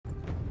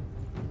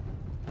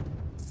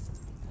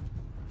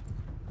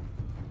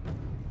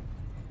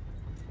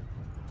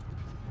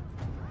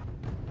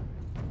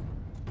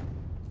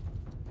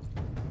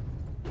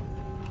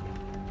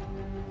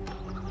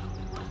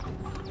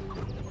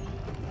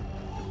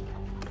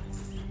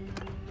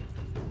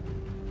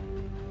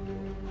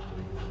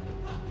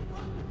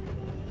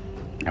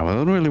Now, I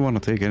don't really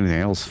want to take anything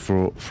else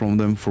from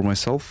them for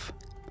myself.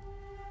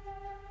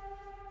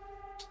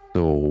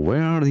 So,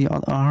 where are the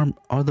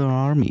other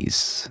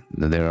armies?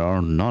 There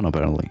are none,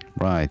 apparently.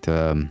 Right,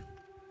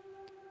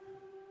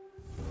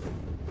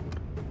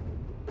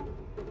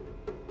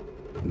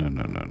 No,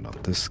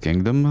 not this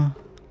kingdom.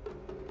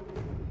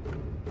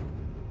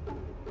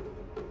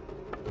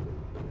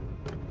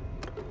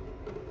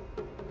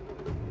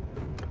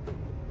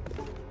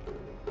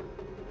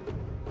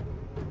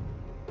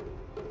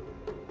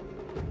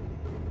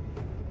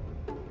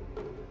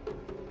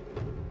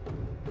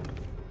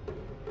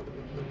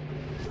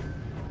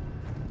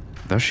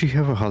 Does she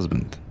have a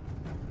husband?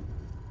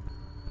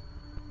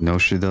 No,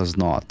 she does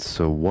not.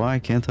 So why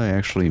can't I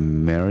actually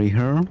marry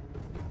her?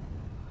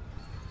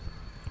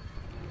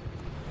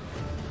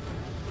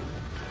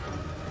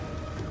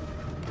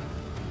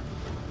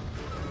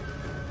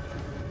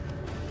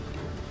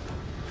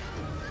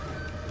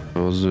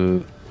 Because,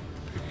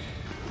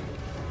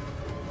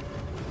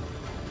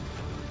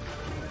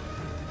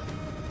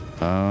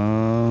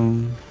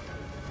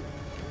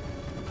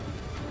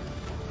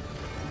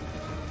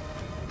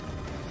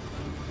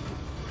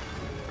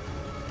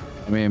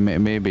 I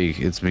mean, maybe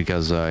it's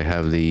because I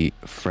have the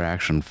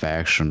faction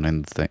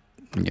and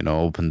you know,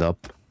 opened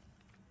up.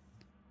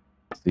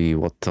 See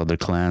what other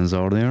clans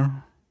are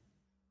there.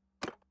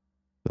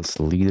 That's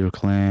the leader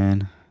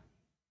clan.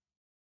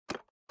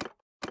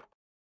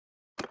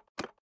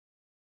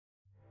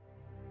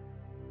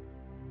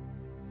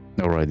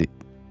 Alrighty.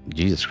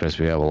 Jesus Christ,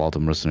 we have a lot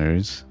of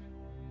mercenaries.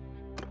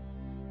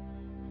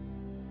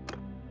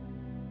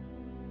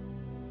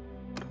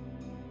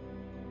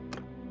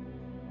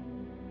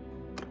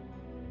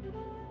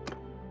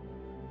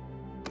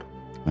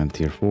 And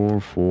tier 4,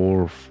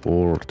 4,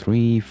 4,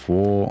 3,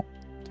 4,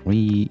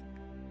 3,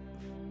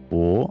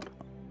 4.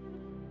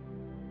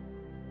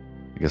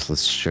 I guess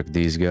let's check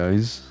these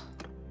guys.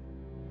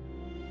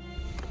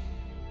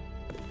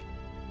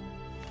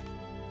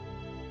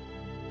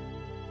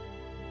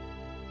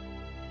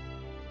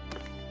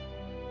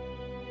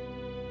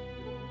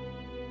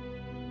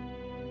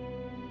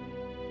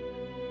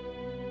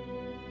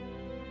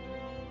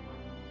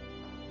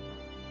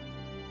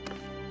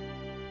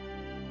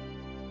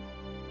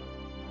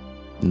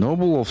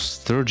 Noble of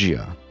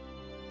Sturgia.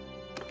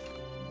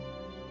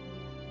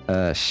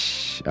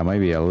 I might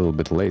be a little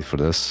bit late for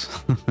this.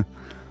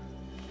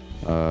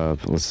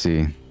 Let's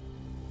see.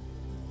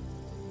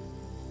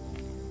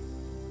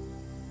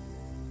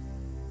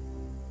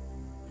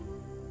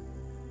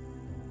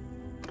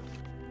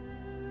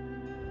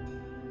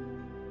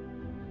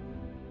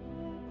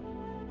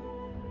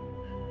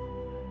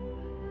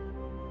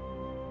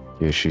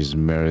 Yeah, she's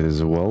married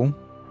as well.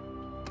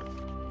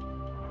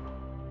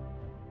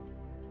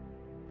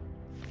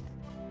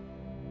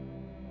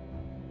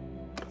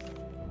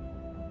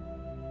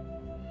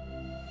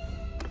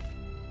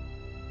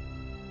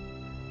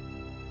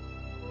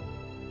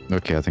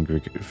 Okay, I think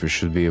we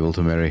should be able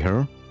to marry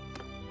her.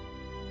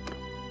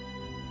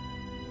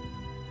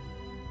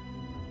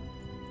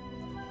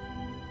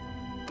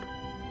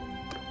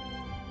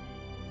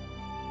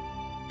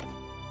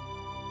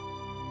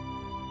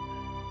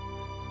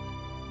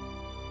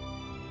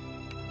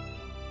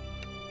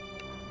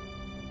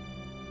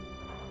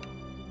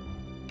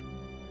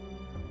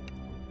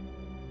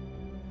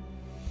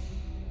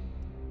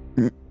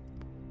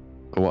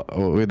 What,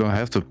 we don't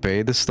have to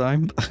pay this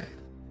time?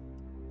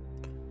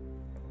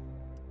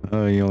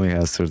 Oh, he only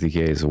has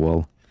 30k as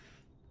well.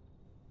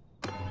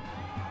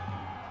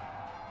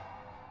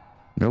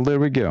 Well, there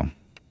we go.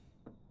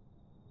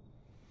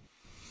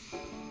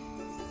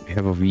 We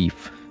have a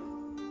reef.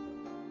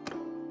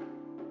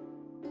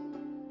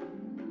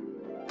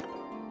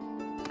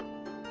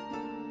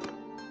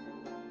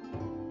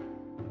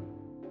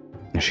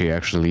 She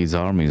actually leads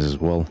armies as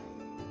well.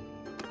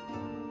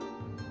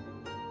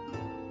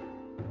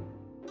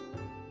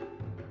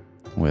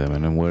 Wait a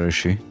minute, where is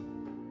she?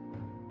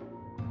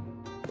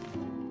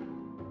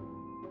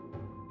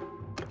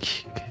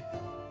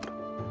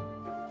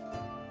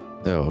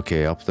 Oh,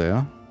 okay, up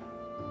there.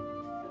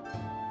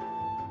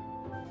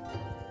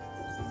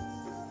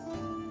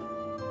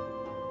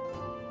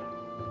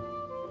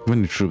 How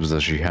many troops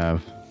does she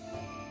have?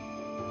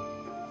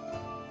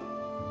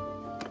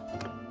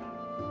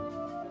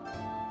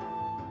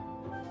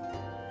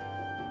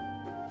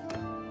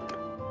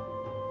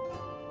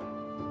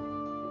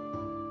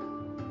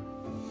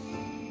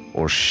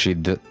 Or she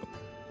did...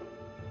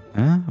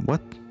 Huh? What?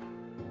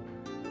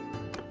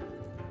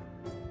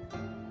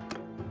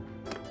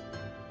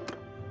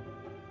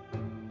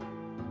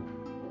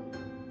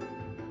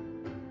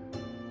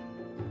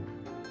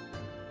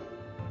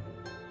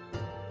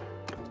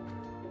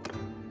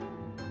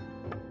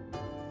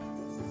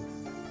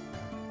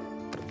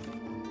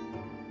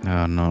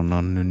 No.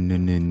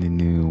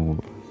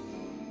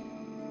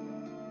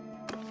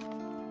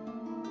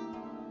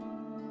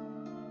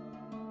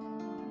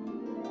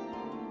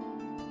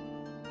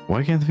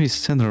 Why can't we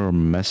send her a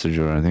message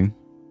or anything?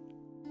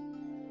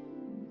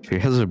 She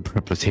has a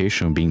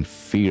reputation of being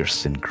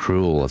fierce and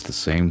cruel at the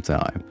same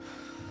time.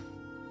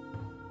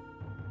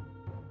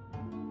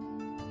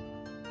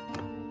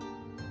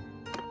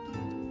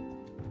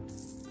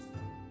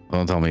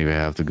 Don't tell me we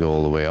have to go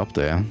all the way up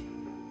there.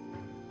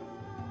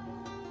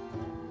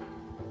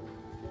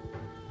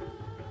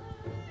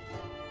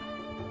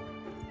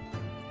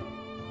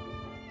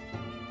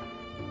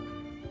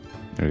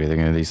 You're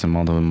getting a decent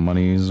amount of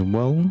money as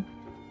well.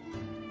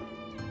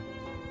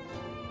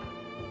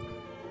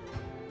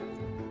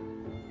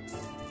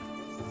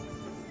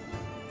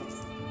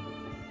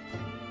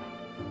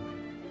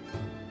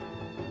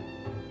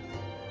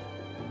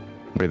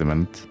 Wait a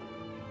minute.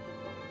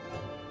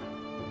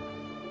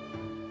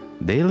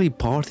 Daily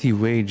party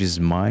wages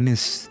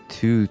minus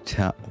 2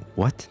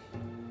 what?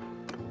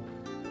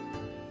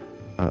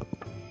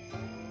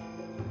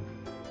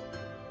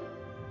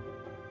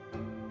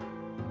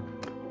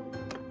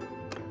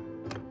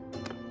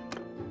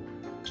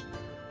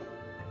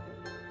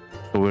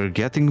 So we're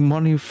getting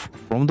money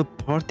from the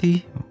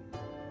party?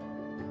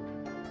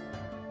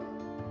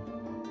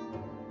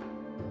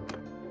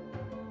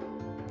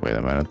 Wait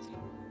a minute.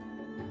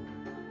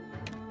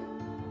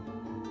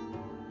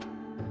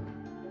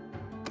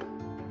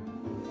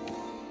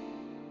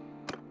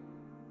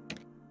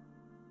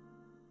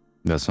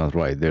 That's not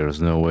right.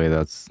 There's no way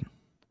that's...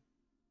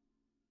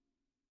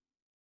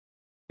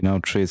 You know,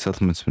 trade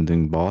settlements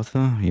between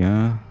barter?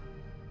 Yeah.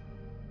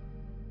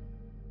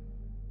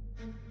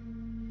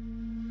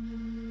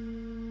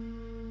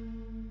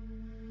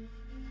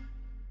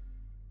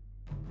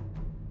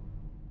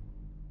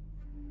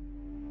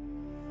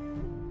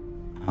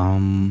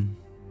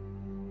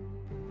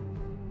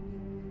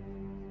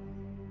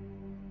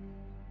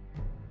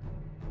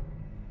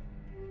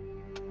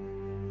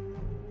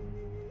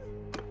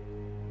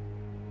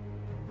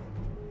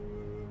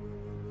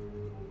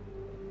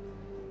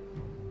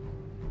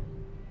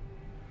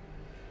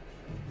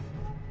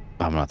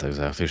 I'm not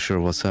exactly sure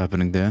what's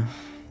happening there.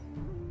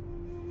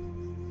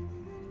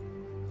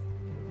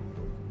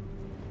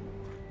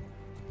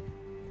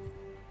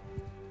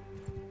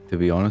 To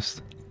be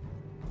honest.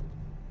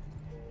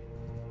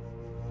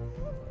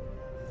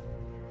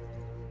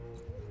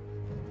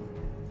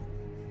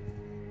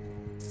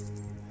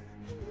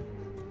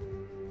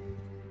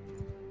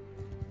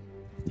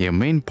 Yeah,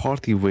 main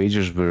party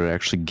wages were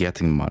actually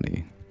getting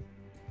money.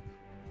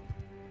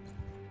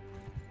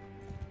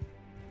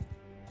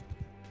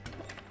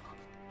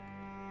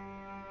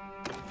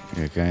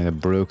 You kind of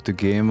broke the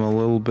game a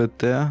little bit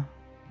there.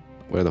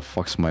 Where the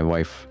fuck's my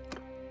wife?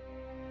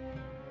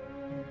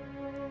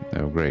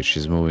 Oh great,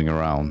 she's moving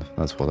around.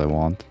 That's what I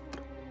want.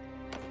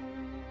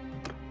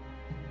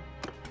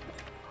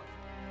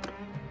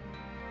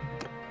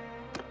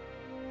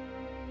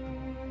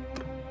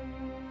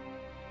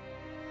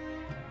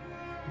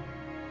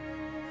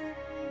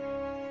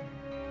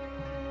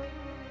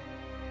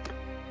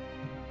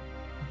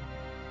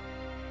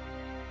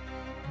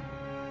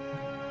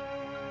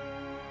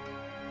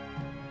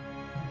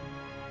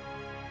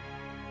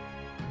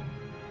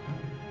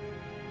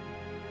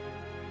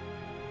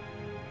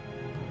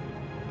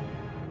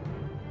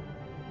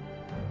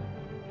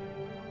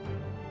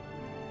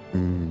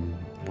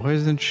 Why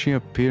isn't she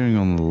appearing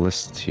on the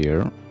list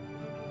here?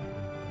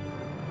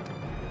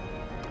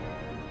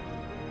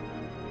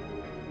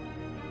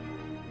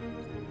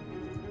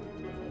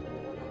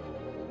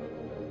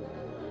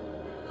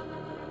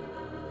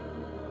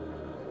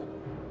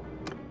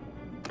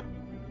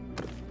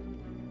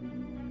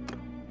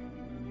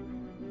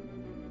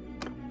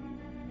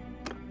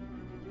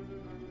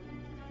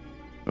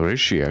 Or is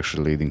she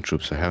actually leading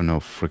troops? I have no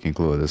freaking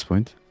clue at this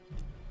point.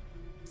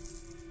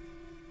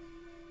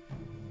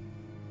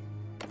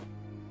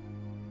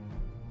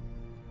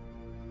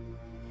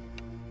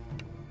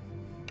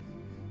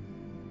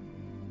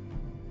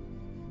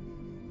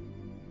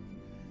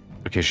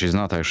 Okay, she's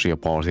not actually a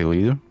party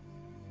leader.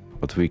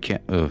 But we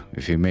can't...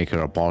 if you make her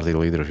a party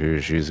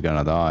leader, she's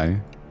gonna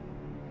die.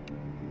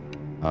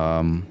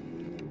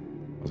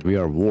 But we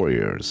are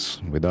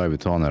warriors. We die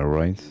with honor,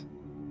 right?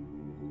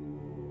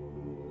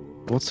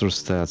 What's her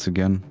stats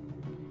again?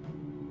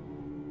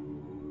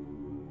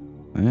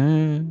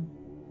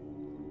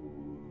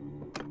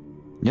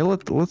 Yeah,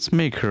 let's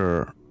make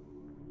her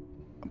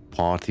a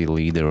party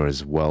leader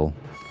as well.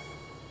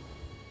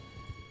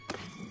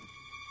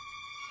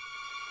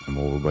 I'm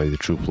over by the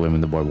troop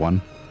limit by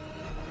 1.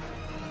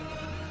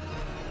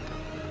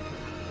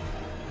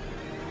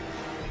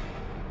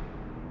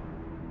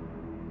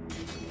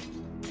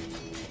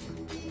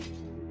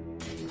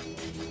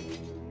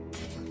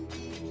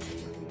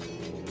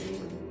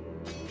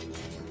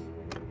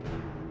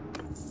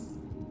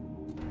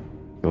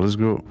 So let's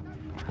go.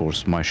 Of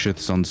course, my shit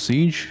is on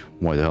siege.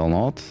 Why the hell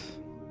not?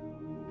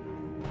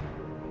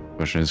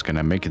 Question is, can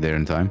I make it there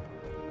in time?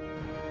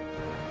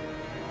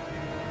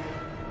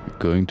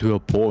 Going to a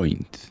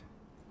point.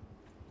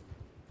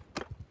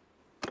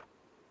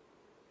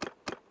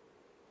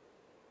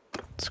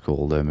 Let's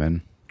call them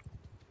in.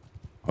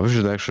 I wish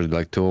it actually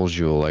like told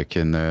you like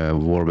in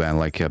Warband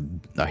like a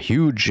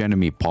huge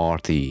enemy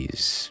party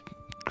is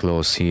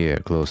close here,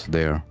 close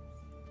there.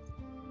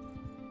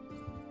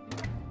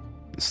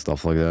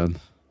 Stuff like that.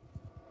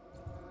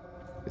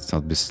 It's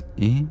not it's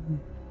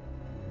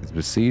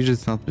besieged,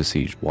 it's not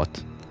besieged.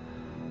 What?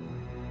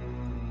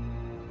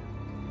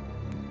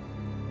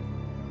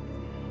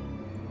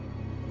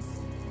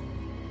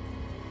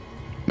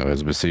 No,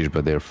 it's besieged,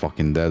 but they're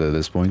fucking dead at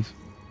this point.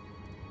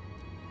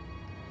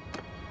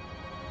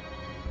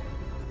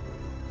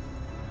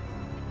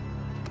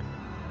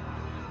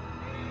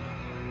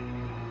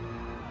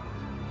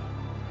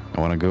 I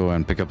want to go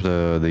and pick up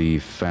the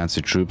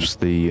fancy troops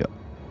the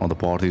other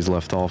parties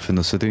left off in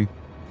the city,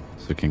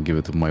 so I can give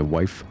it to my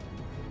wife.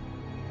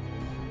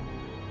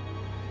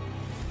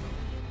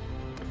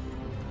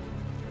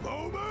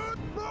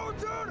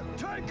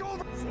 Take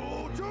over!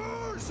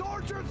 Soldiers!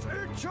 Sergeants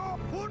in chop!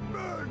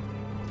 Footmen!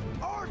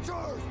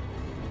 Archers!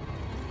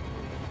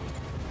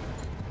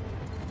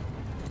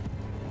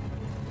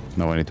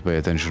 Now I need to pay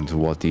attention to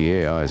what the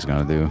AI is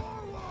gonna do.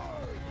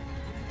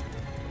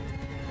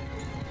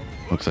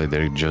 Looks like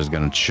they're just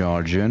gonna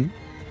charge in.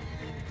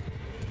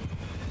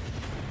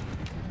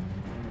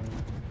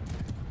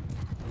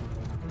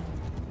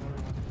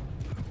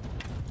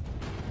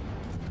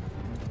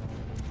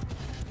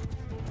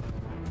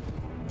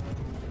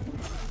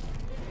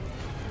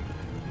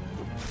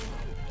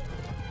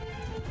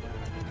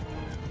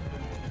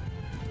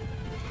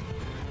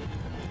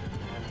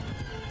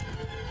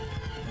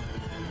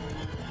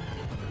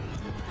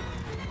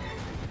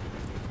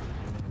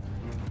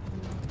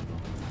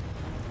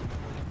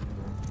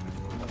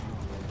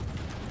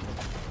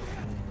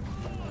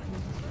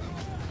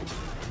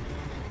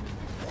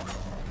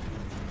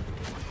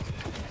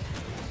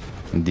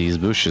 These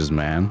bushes,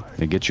 man,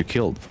 they get you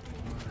killed.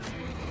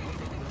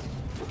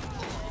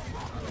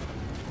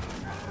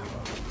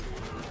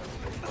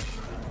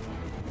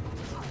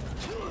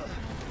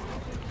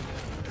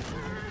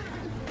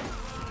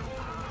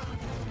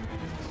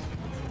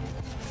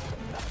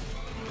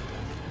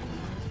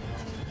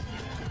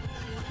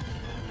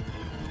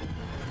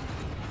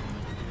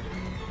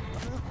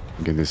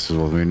 Okay, this is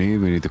what we need.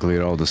 We need to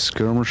clear all the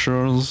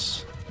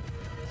skirmishers.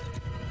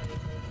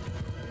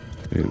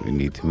 We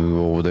need to move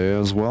over there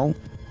as well.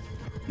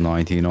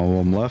 19 of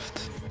them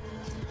left.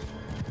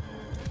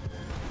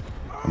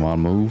 Come on,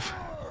 move.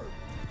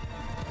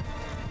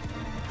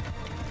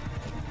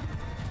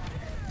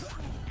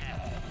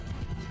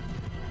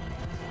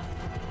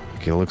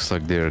 Okay, looks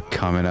like they're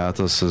coming at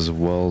us as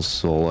well,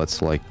 so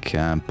let's like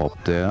camp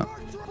up there.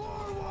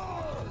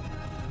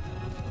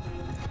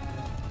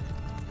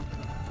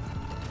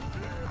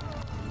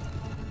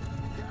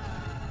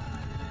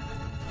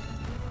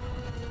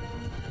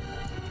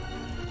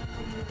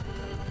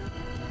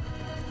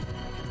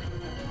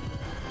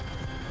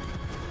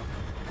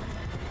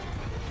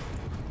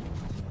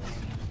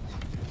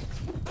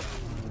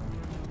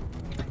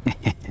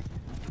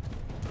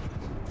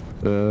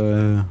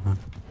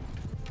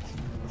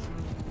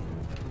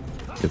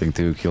 Getting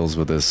 2 kills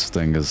with this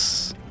thing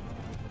is...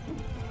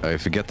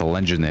 if you get the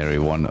legendary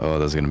one, oh,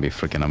 that's gonna be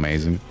freaking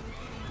amazing.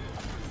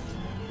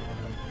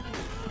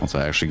 Once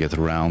I actually get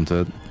around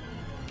to it.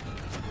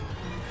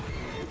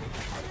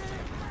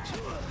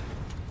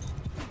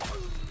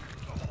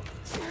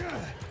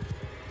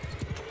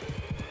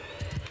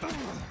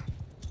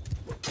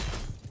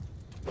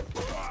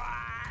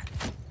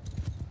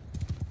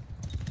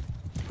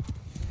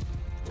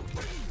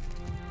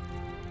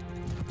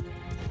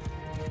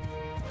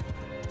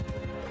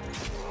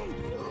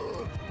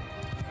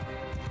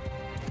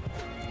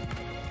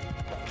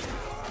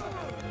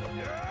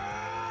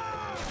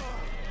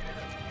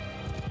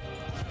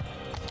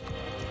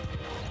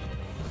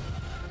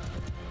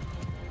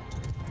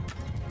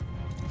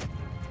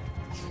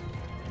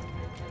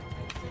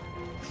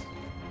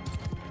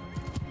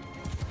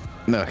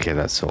 Okay,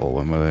 that's all.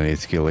 I'm gonna need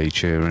to kill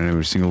each and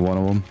every single one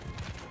of them.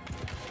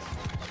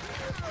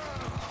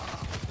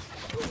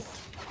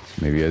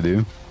 Maybe I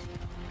do.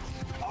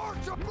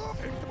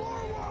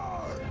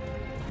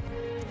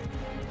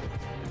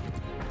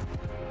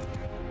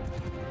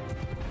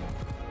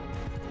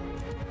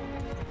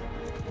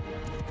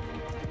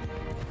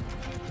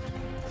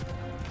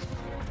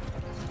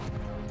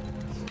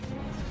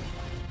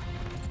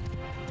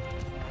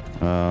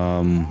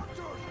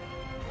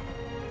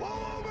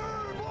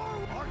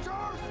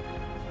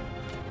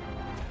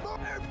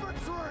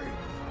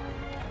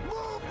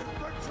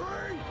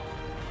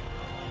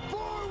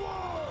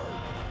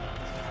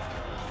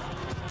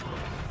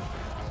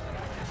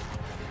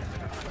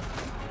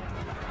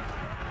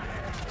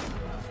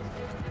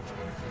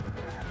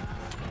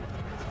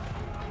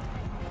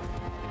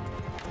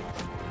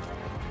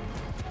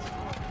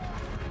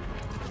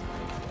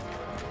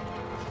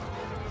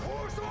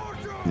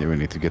 Yeah, we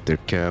need to get their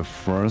cav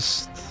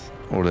first,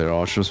 or their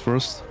archers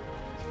first.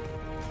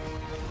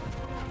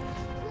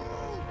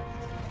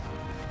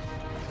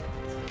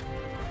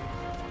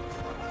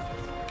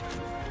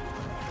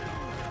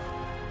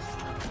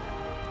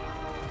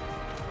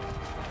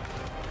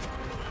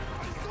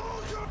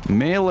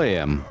 Melee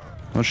him.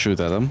 Don't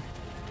shoot at him.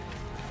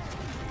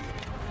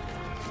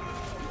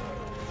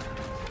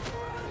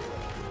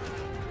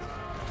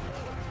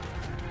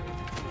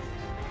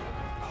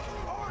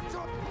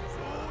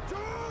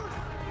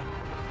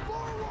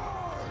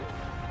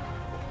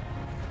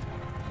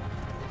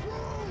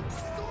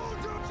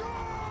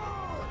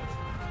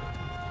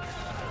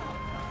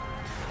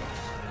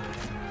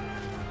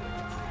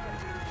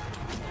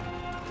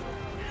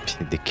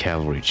 The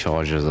cavalry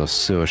charges are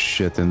so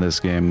shit in this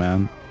game,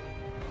 man.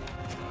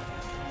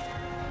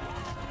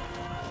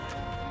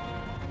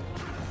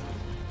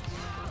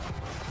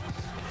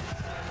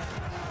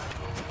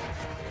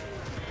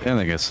 And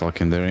they get stuck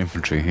in their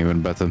infantry,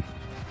 even better.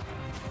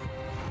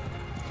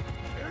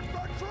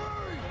 Infantry,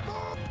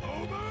 move!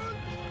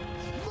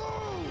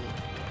 Move!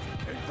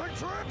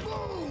 Infantry,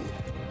 move!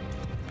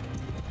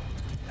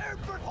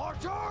 Infantry,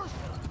 archers,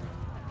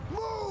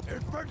 move!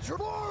 Infantry,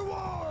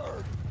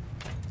 forward!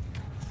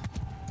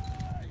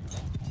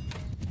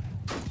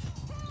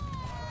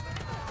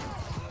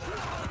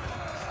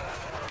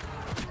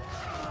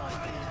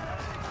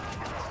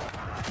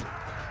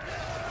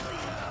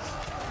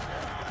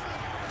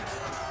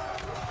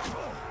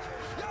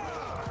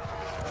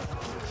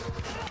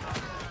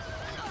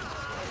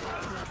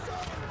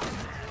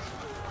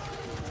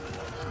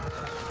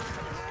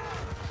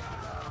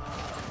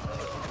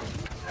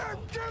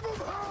 Give him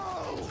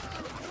hell!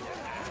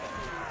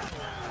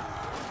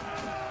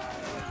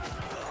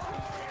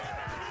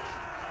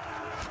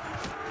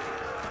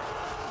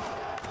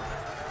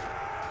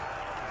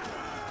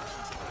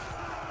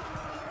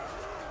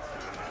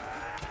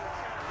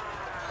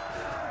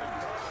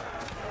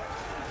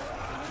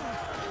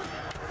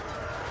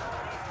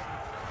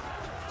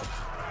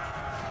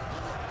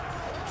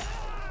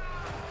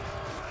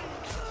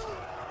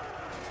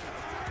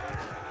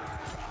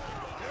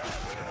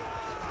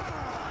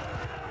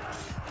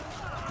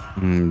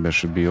 That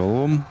should be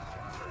all of them.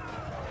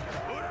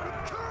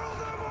 Kill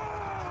them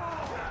all!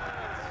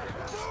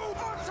 Move,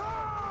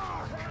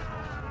 attack!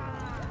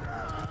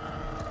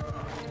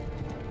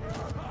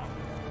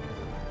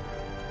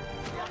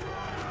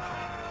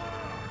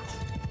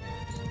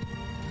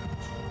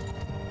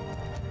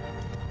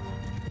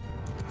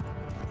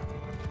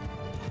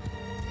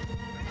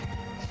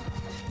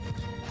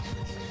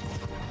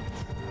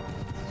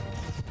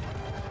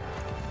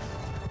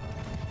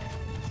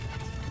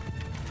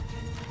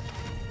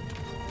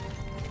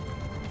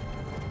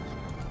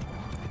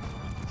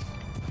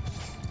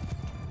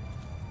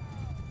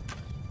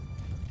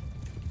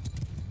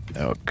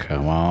 Oh,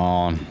 come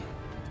on.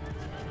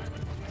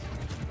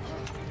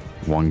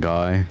 One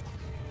guy.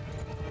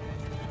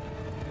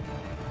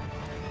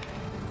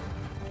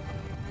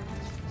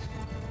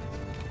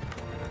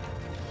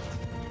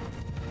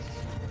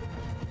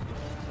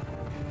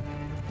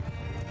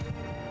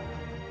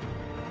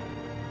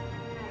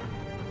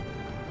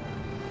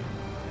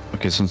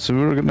 Okay, since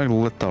we're gonna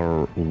let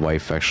our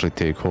wife actually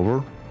take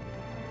over.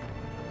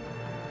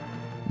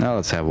 Now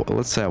let's have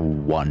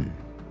one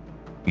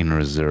in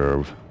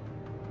reserve.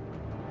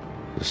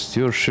 The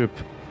stewardship,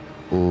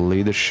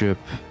 leadership,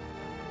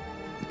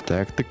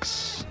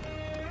 tactics.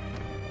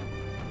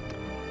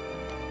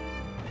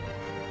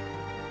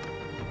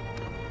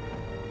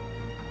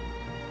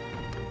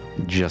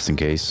 Just in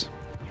case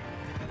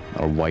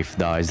our wife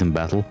dies in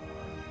battle.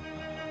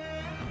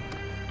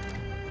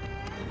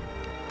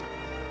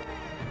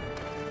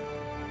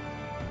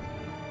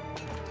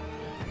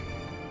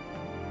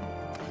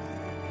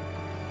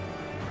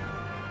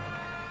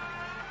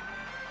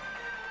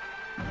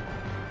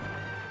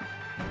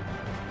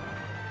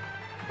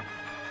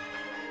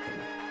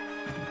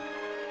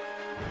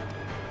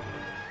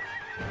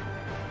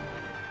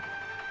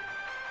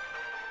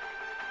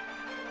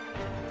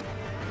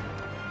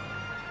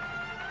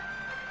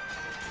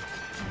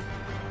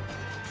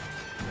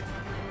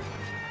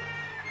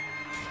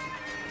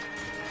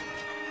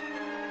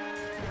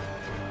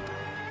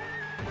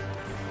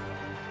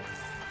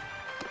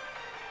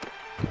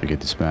 I get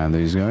to disband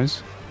these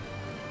guys.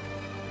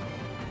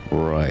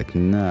 Right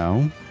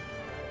now.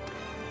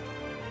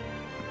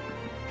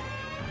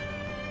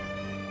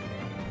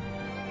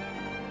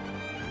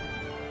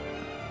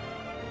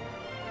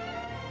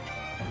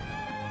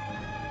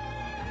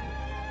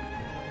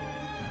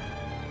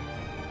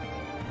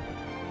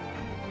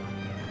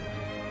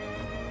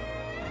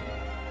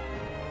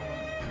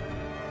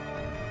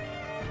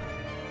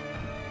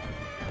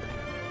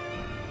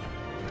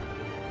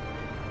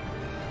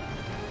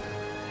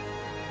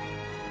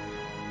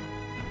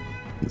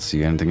 Let's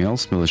see, anything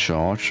else? Militia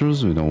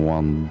archers, we don't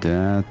want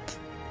that.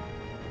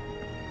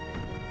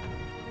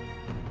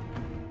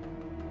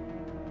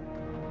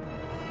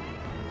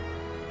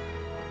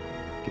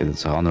 Okay,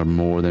 that's 100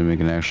 more than we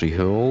can actually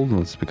hold.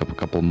 Let's pick up a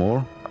couple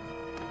more.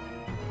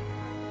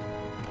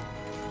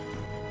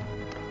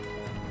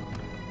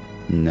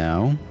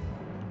 Now.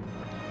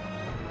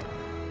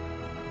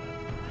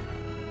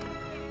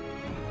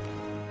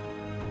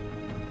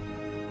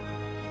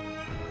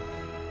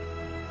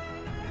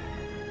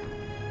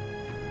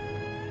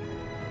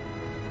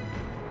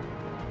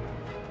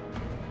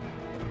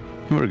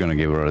 We're gonna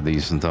give her a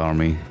decent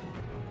army.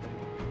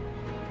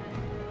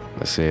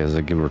 Let's say as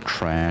I give her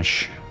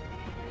trash.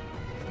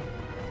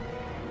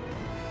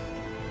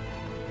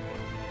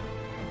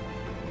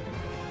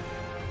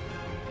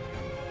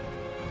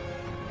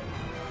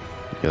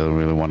 I don't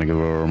really want to give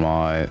her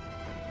my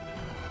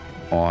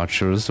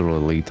archers or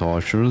elite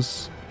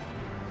archers.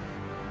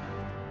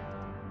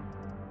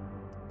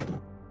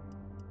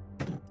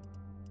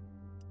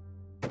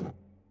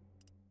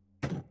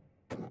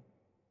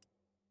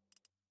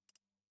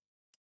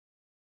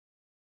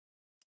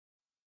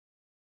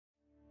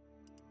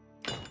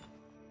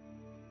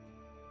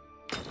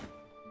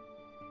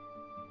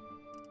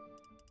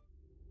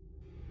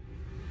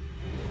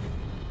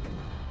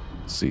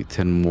 see,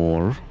 10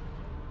 more.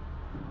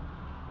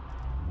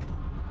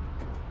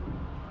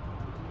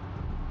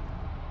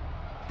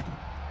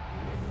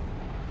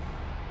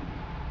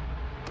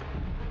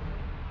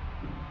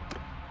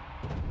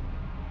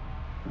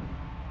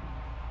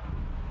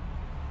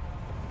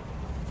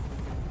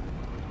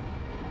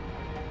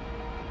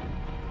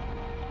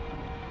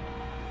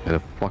 Where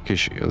the fuck is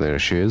she? Oh, there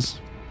she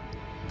is.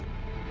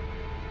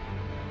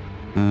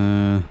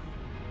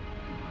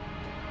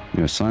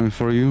 New assignment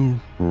for you.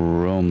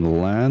 Roam the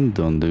land.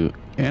 Don't do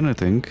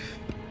anything.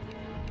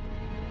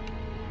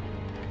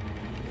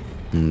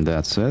 And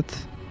that's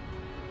it.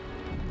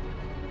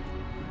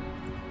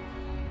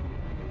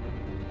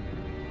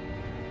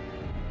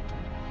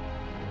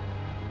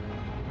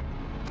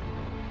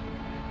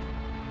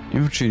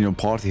 Infantry in your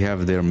party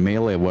have their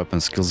melee weapon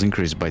skills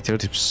increased by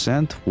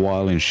 30%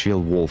 while in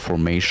shield wall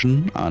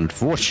formation.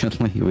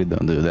 Unfortunately, we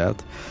don't do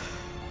that.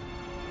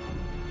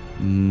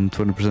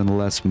 20%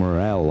 less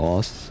morale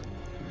loss.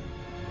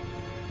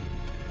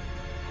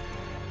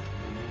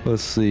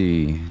 Let's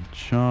see.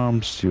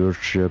 Charm,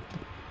 stewardship.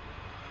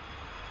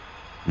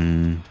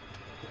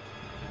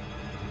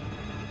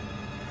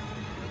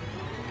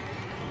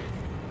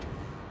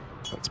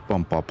 Let's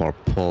bump up our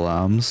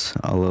polearms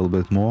a little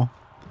bit more.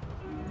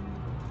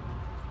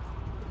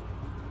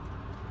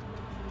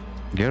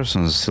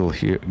 Garrison is still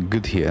here,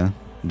 good here.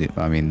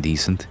 I mean,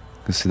 decent,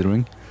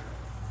 considering.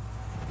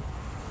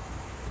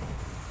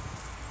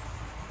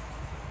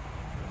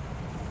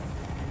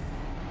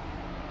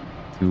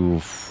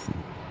 To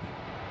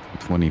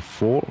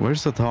 24.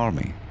 Where's that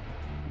army?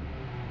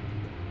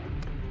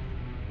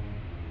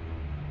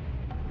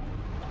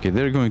 Okay,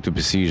 they're going to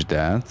besiege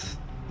that.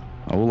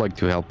 I would like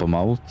to help them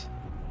out.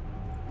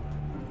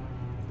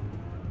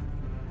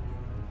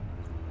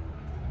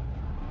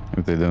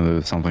 If they don't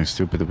do something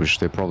stupid, which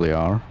they probably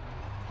are.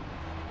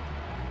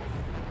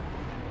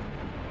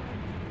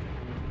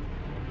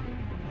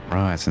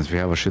 Right, since we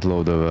have a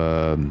shitload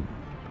of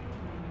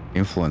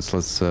influence,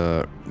 let's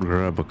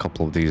grab a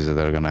couple of these that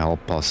are gonna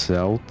help us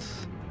out.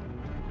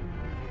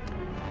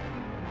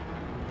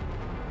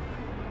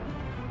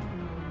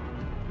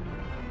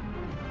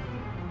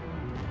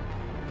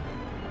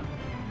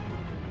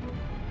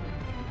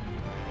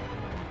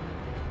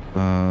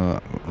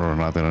 We're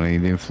not gonna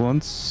need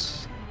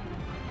influence.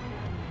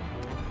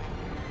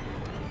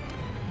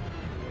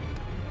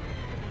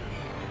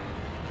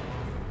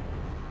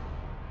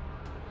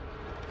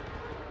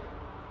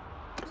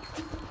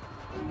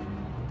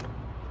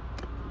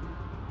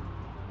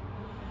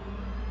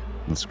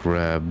 Let's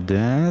grab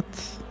that.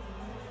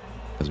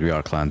 Because we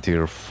are clan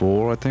tier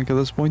 4, I think, at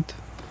this point.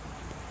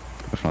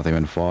 If not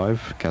even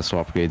 5.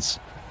 Castle upgrades.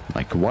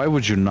 Like, why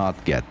would you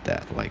not get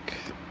that? Like,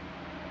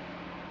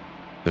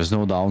 there's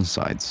no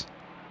downsides.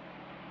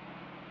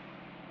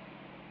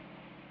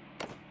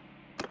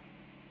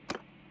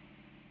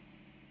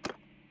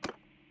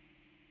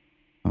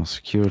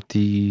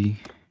 Security.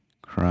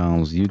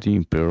 Crowns duty.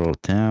 Imperial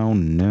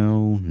town.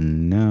 No,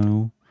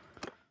 no.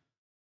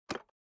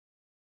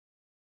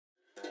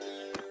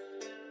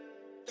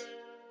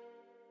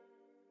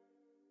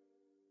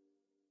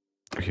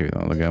 Okay,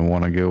 I think I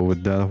want to go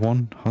with that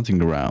one. Hunting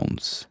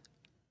grounds.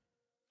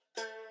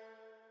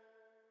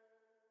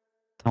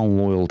 Town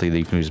loyalty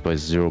decreased by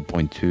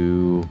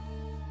 0.2.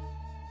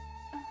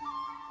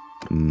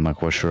 Not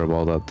quite sure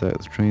about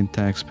that. Train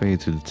tax paid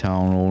to the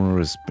town owner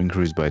is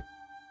increased by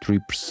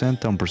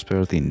 3%. Town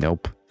prosperity,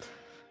 nope.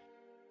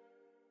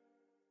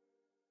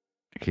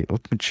 Okay,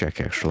 let me check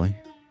actually.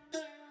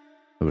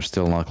 We're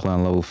still not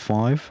clan level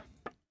 5.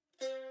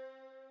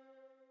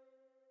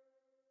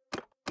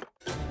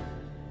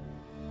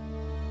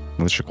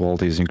 Militia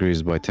quality is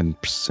increased by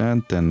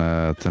 10%, and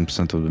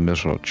 10% of the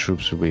militia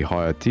troops will be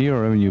higher tier.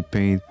 Revenue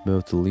paid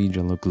both to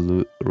Legion and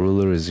local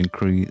ruler is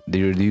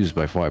reduced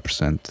by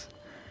 5%.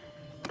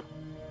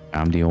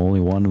 I'm the only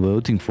one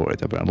voting for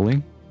it,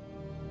 apparently.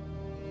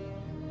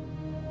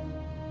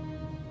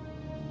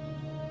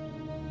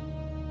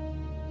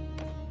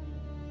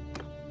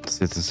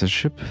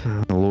 Citizenship.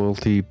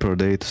 Loyalty per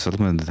day to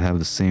settlement that have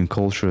the same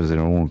culture as their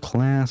own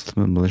clan.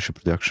 Settlement militia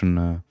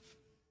production.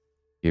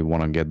 You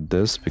want to get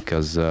this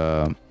because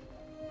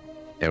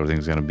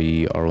everything's gonna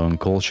be our own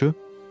culture.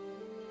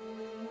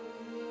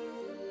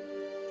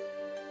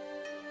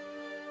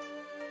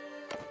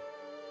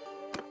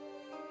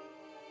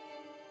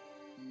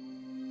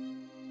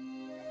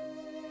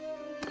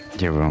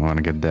 Yeah, we want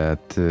to get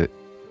that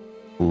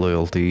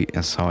loyalty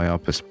as high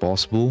up as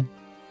possible.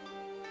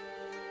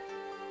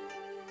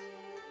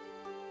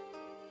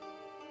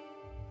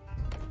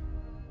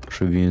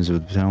 Tribunes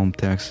with town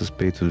taxes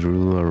paid to the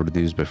ruler are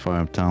reduced by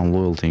 5. Town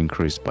loyalty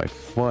increased by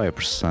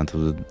 5%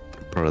 of the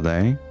per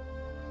day.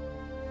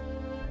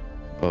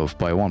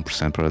 By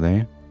 1% per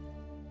day.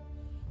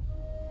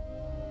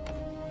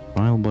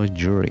 Trial by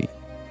jury.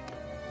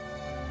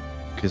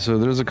 Okay, so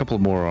there's a couple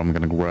more I'm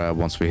gonna grab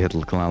once we hit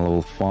clan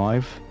level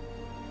 5.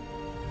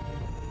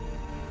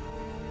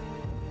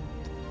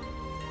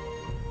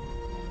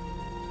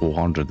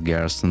 $400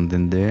 garrisoned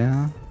in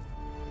there.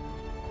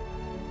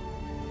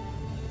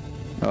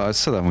 I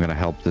said I'm gonna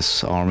help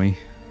this army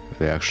if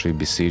they actually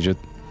besiege it.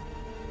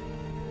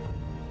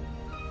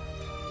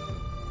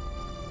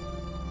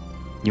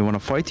 You wanna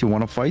fight? You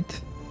wanna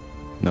fight?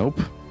 Nope.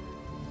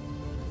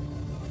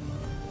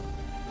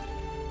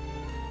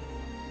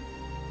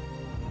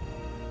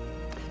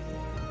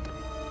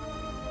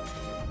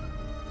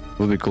 It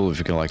would be cool if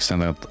you can like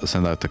send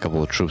out a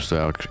couple of troops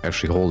to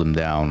actually hold him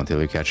down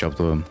until you catch up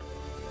to him.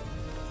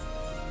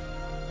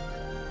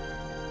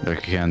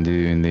 Like you can do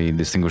in the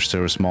Distinguished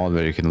Service mod,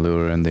 where you can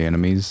lure in the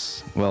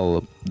enemies.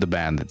 Well, the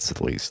bandits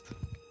at least.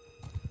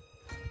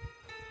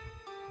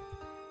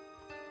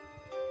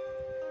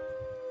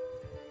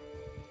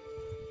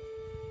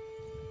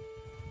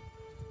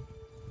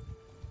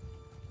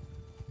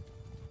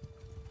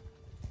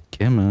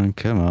 Come on,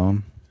 come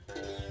on.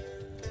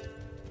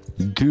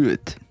 Do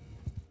it.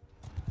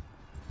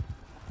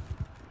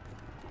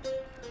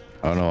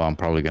 I know I'm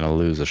probably gonna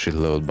lose a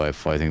shitload by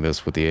fighting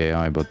this with the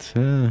AI, but...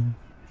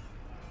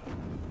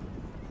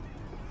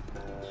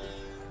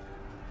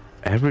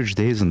 Average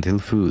days until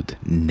food.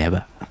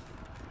 Never.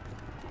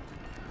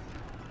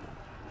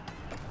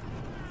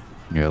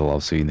 Yeah, I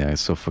love seeing that.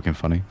 It's so fucking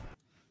funny.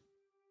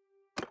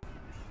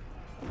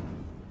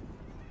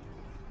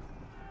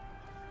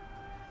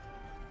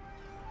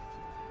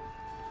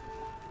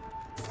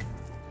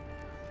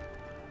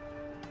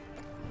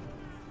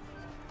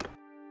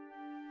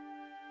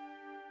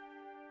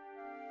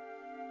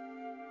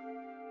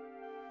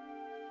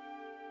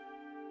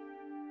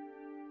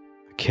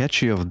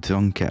 Catchy of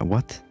Duncat.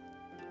 What?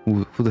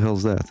 Who the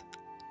hell's that?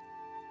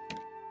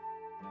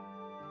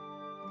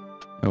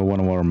 Oh,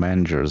 one of our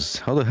managers.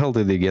 How the hell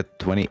did they get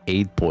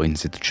 28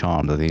 points into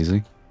charm that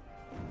easy?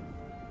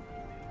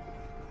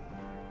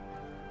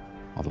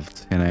 Out of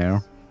thin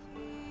air.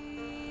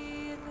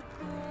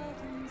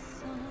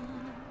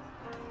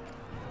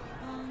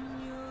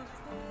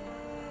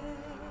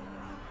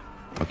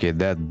 Okay,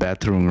 that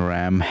battering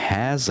ram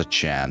has a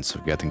chance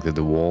of getting to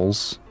the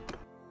walls.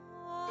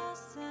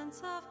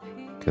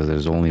 Because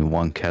there's only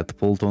one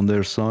catapult on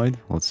their side.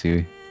 Let's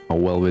see how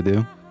well we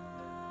do.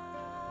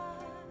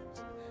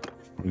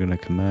 We're gonna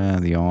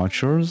command the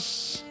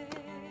archers.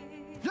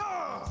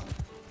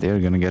 They're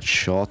gonna get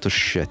shot to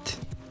shit.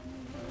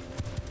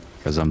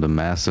 Because I'm the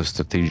master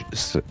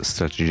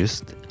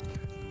strategist.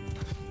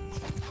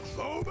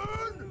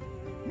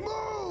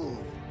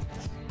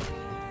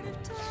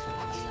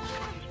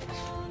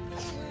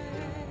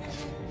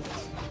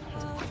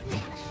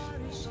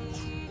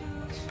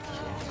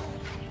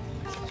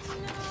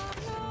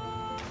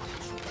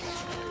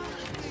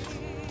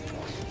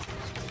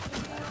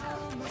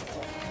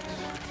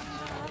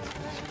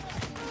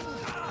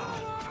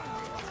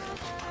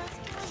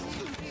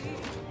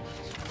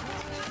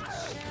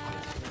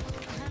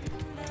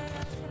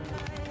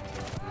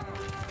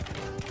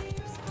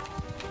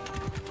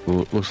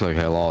 Looks like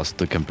I lost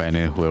the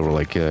companion, whoever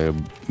like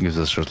gives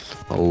us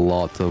a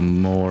lot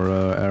more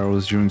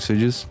arrows during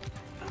sieges.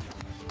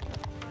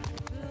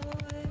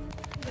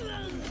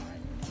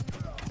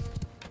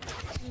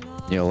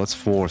 Yeah, let's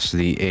force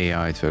the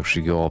AI to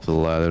actually go up the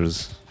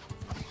ladders.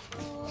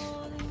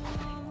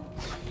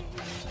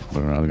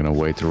 We're not gonna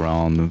wait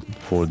around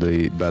for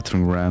the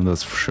battering ram,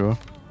 that's for sure.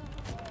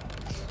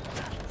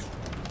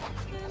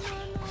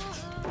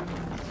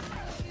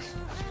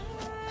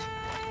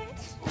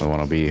 I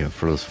want to be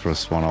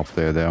first one up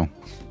there though.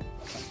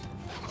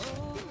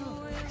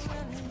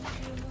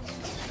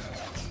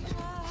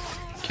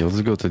 Okay, let's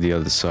go to the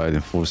other side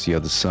and force the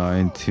other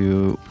side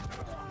to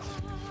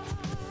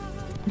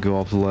go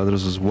up the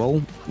ladders as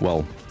well.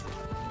 Well,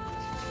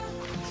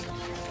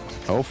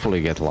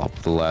 hopefully get up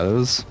the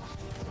ladders.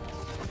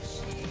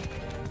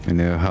 You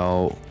know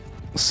how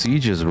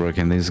sieges work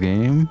in this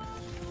game?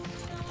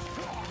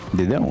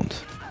 They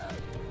don't.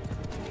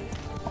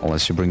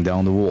 Unless you bring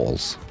down the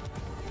walls.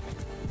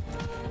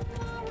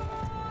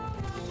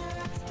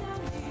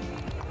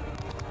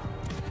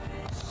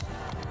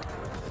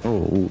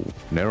 Oh,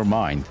 never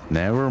mind.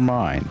 Never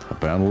mind.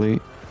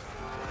 Apparently,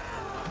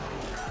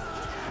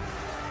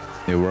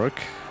 they work.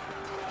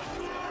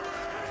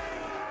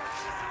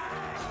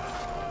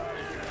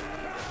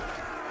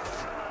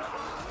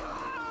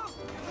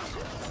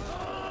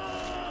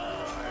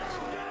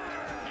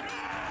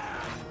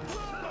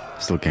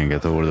 Still can't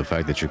get over the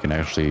fact that you can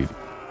actually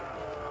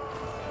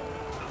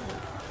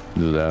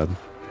do that.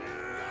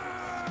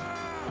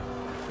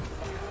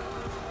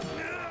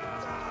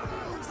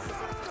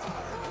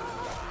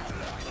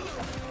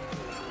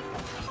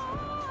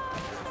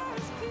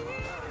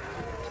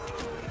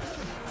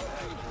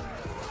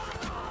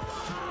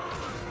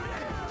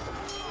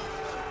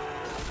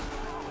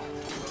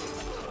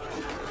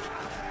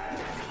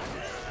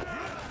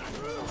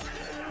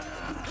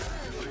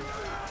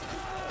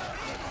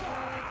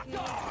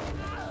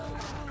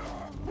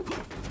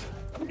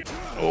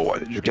 Oh, why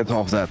did you get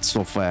off that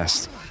so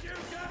fast?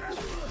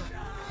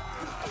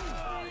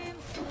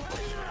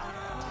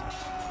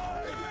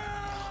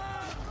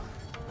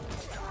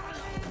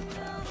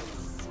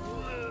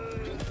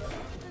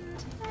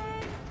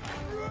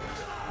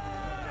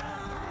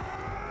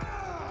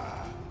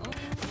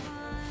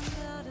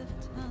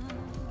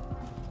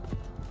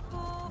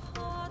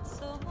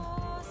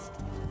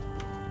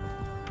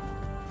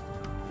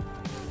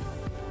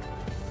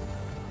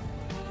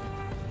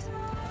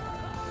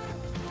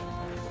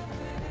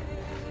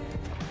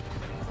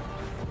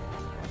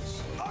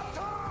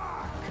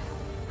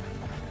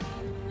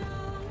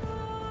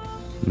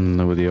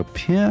 Nobody up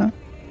here.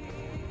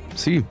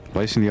 See,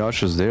 placing the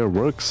archers there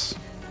works.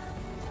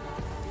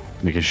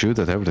 You can shoot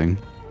at everything.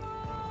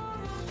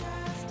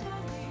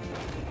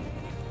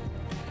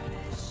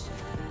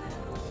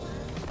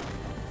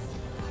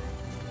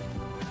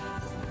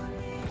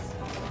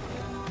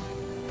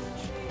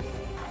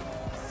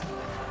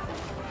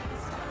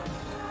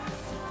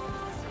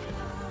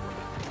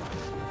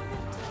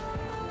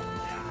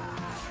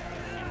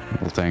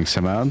 Well, thanks,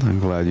 Ahmad. I'm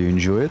glad you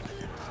enjoy it.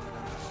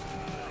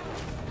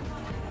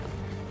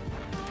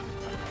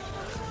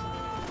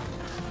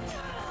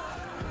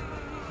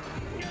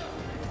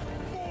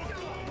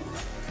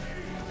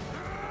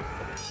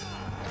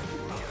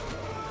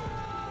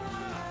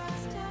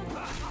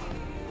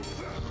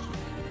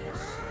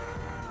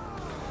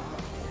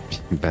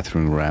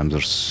 Battering rams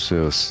are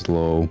so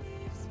slow.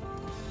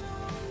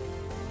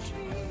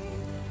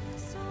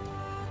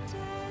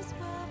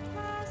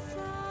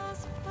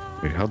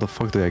 Wait, how the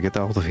fuck did I get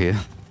out of here?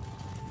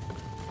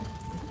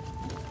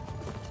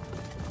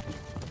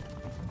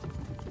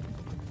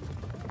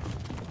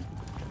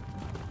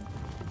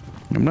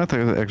 I'm not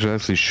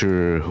exactly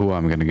sure who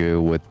I'm gonna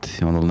go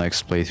with on the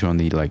next playthrough on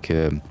the like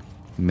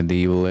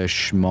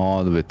medieval-ish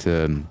mod with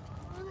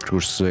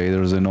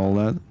Crusaders and all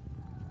that.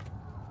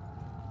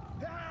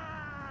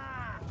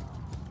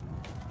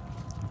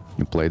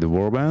 You play the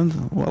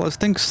warband? Well, I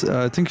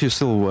think you're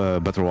still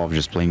better off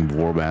just playing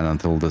warband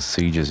until the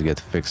sieges get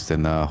fixed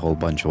and a whole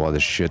bunch of other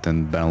shit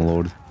in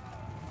Bannerlord.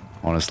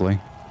 Honestly,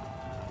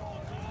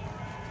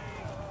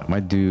 I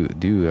might do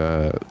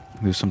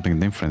something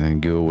different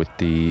and go with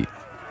the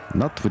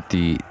not with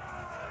the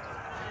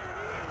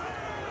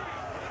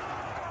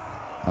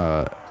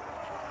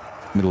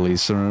Middle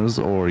Easterners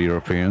or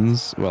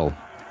Europeans. Well,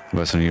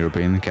 Western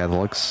European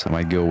Catholics. I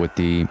might go with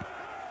the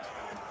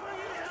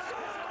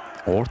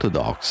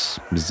Orthodox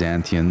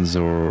Byzantians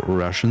or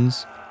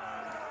Russians.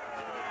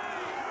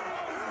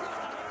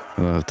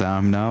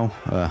 Time now?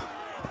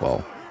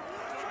 Well,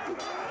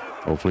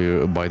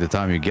 hopefully by the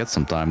time you get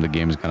some time, the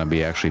game is gonna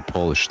be actually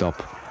polished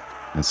up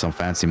and some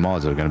fancy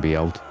mods are gonna be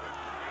out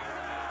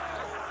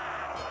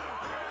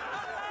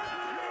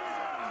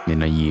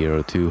in a year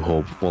or two,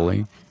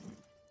 hopefully.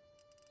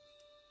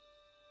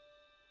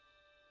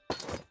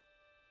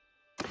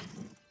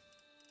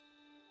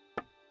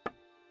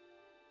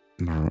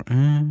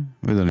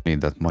 We don't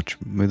need that much.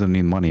 We don't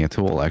need money at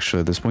all, actually,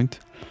 at this point.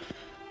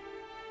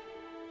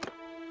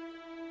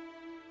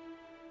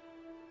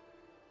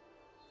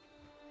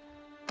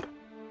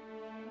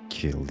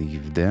 Okay,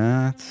 leave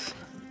that.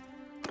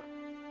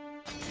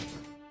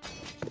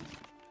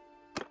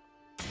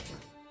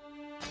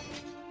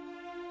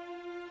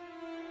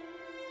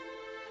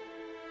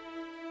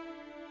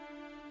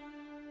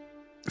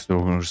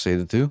 Stronghold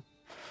Crusader 2?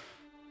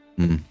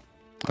 I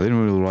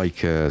didn't really like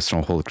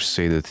Stronghold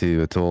Crusader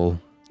 2 at all.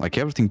 Like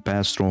everything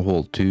past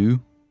Stronghold 2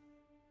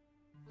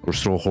 or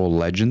Stronghold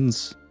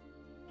Legends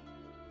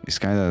is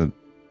kind of,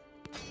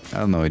 I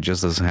don't know, it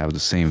just doesn't have the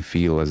same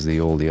feel as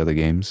all the other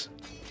games.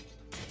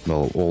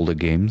 Well, all the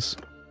games.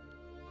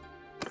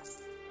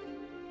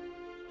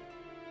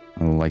 I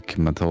don't like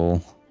him at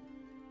all.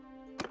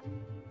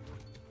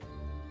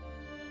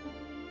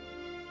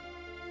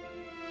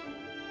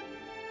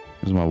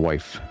 Here's my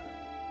wife.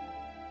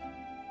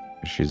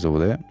 She's over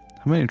there.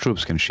 How many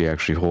troops can she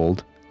actually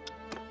hold?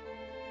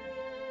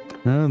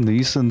 A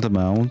decent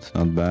amount,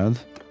 not bad.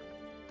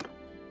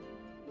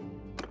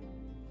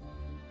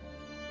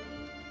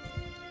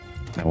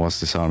 Now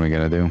what's this army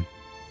gonna do?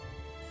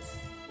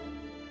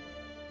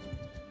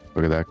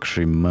 Look at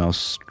actually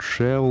mouse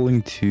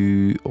traveling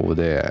to over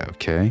there,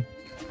 okay.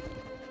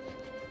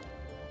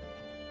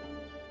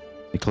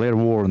 Declare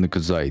war on the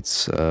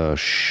Kuzites,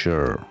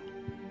 sure.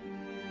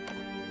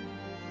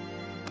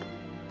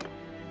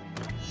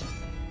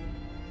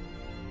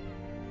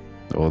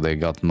 Oh, they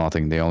got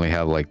nothing. They only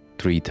have like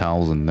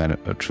 3,000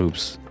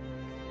 troops.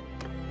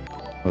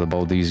 What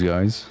about these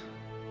guys?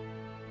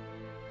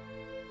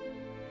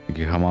 You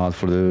can come out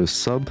for the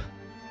sub.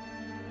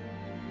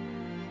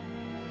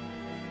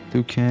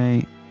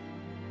 2k.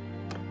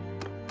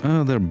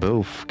 Oh, they're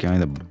both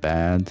kind of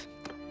bad.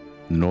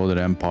 Northern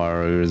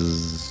Empire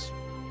is...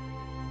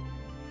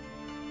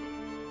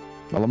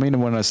 Well, I mean,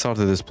 when I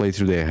started this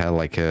playthrough, they had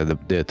like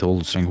the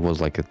total strength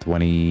was like a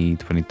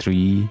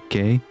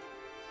 23k.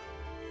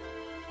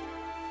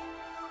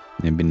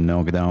 They've been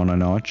knocked down a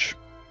notch.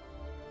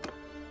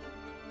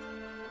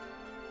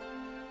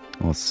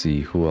 Let's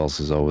see who else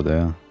is over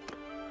there.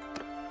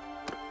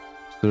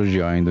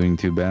 Sergia ain't doing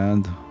too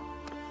bad.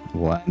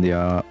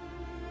 Landia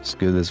is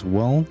good as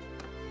well.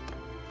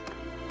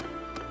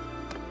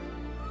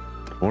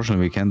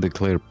 Fortunately, we can't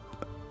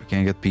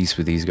get peace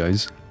with these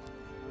guys.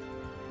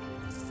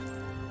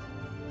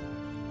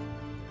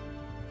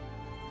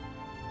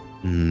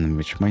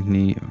 Which I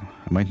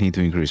might need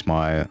to increase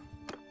my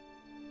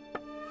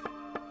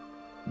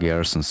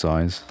garrison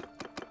size.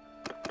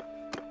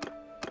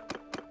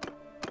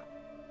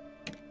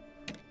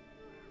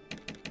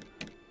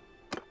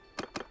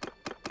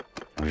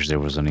 I wish there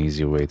was an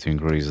easier way to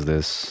increase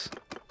this.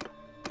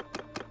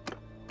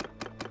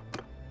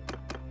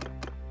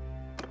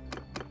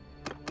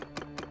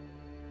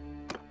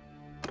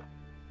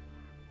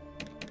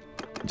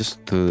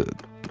 Just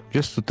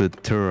to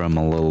deter them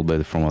a little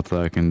bit from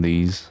attacking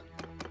these.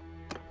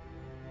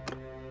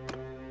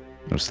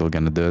 They're still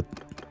gonna do it.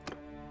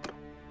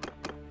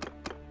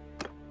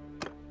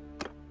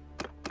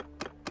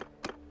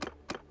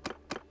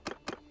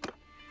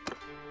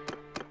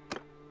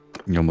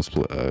 You almost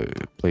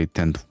played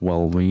 10,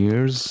 12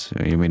 years.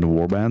 You mean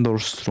Warband or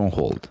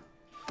Stronghold?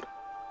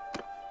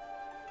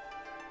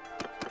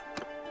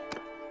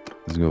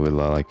 Let's go with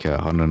like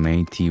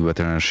 180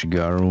 veteran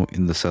Shigaru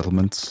in the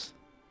settlements.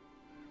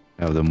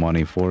 Have the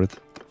money for it.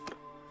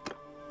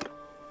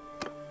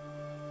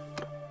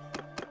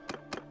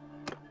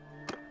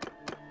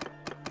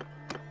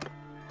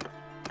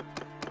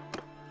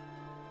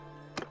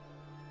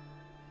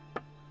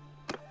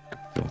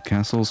 Capital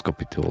castles,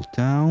 capital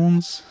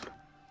towns.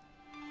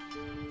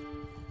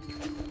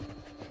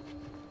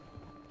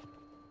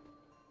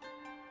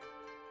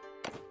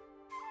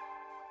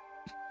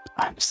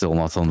 I'm still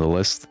not on the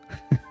list.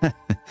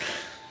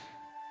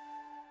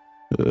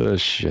 Oh,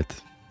 shit.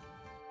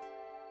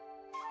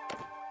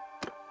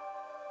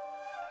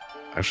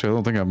 Actually, I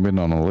don't think I've been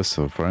on a list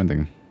for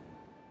anything.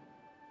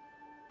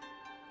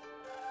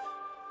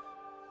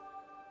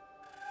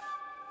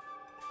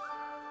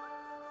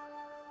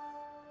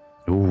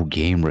 Oh,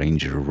 Game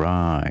Ranger,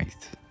 right.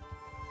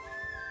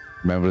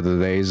 Remember the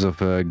days of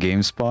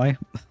Game Spy?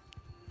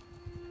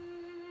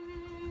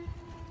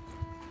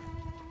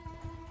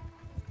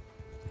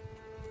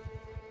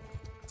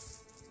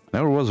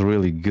 Never was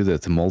really good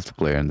at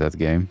multiplayer in that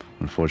game,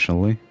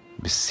 unfortunately.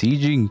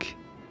 Besieging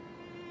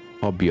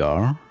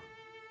Hobbyar.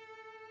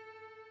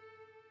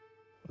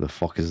 What the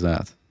fuck is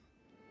that?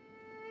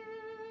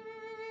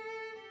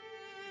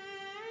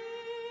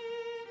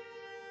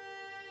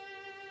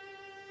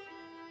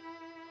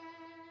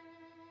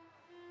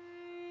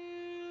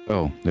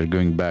 Oh, they're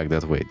going back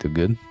that way. Too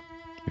good.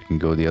 We can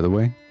go the other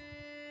way.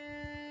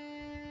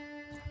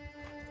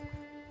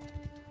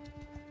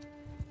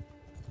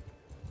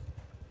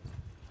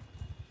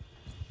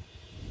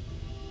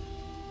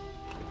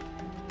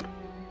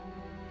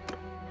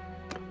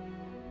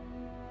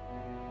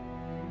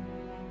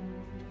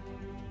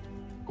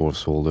 Of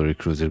course, all the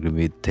recruits are going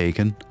to be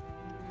taken.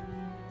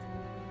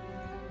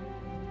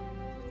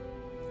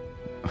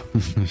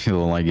 You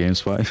don't like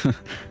GameSpy?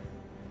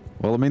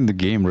 Well, I mean, the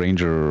Game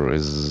Ranger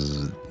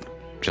is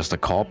just a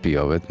copy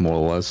of it, more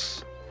or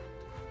less.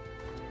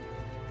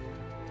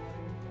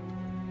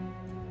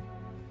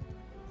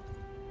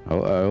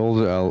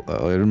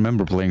 I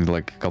remember playing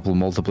like a couple of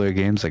multiplayer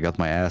games. I got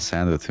my ass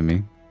handed to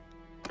me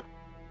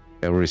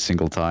every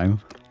single time.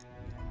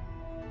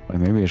 Like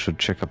maybe I should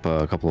check up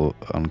a couple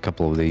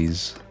of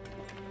these.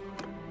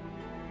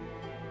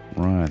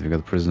 Right, we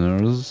got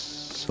prisoners.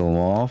 Sell them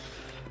off.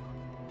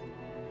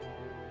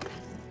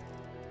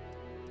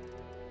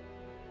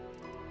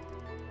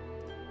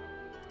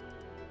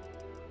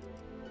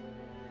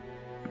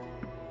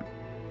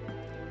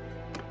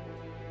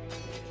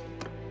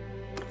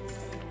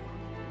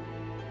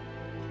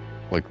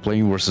 Like,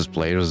 playing versus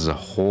players is a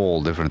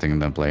whole different thing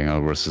than playing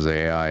versus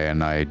AI,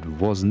 and I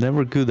was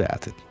never good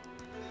at it.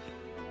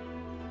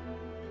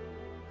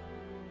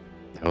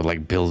 I would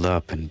like build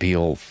up and be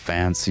all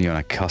fancy on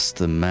a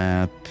custom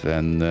map,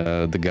 and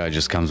the guy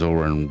just comes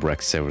over and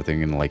wrecks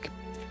everything in like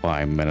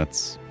 5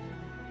 minutes.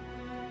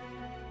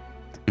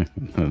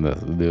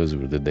 Those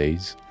were the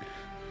days.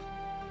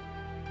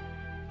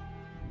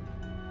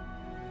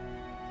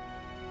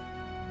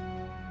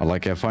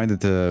 Like, I find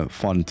it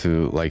fun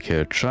to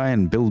like try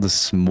and build the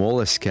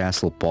smallest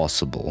castle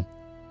possible,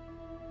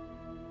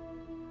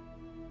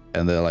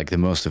 and like the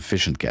most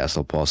efficient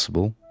castle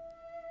possible.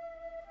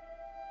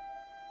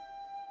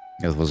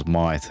 That was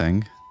my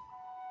thing.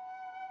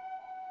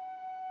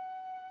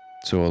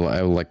 So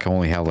I would like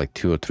only have like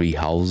 2 or 3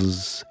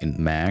 houses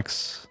in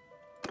max,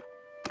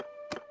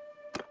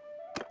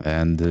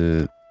 and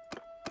a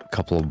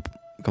couple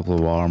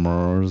of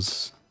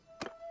armors.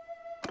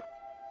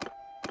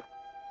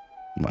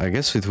 I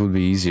guess it would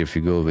be easier if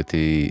you go with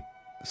the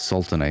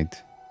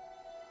Sultanate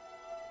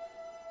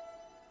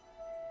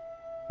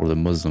or the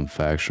Muslim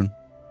faction.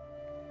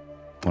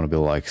 Want to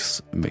build like,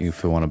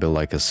 if you want to build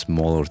like a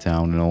smaller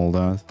town and all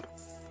that.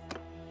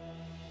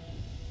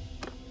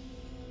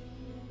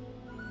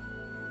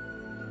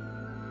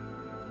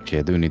 Okay,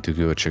 I do need to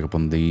go check up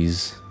on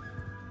these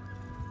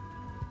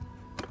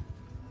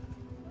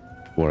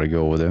before I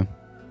go over there.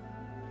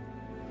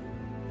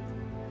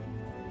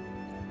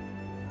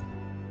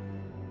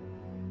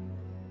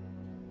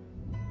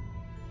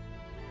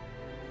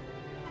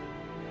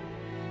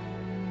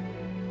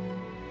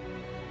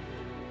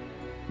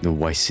 The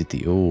Vice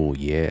City, oh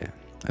yeah,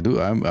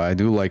 I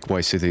do like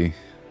Vice City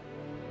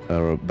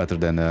better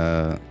than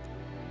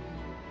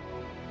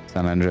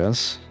San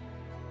Andreas.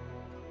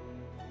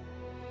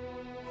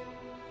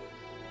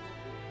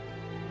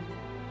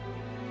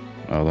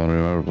 I don't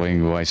remember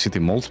playing Vice City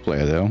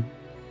multiplayer though,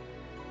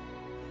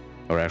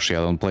 or actually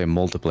I don't play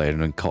multiplayer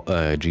in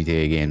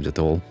GTA games at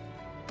all.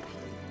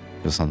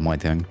 That's not my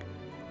thing.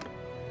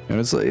 You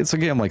know, it's a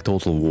game like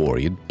Total War.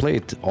 You'd play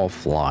it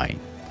offline.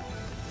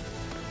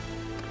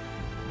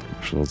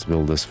 So let's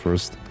build this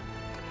first.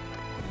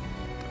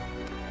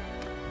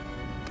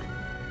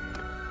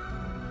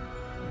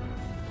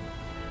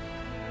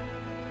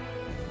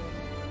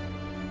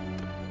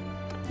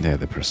 Yeah,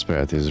 the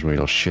prosperity is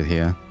real shit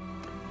here.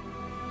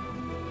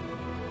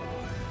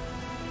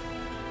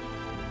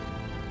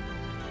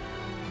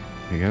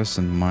 I guess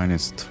in mine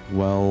is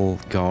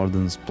 12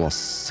 gardens plus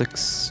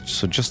 6.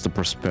 So just the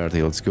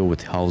prosperity. Let's go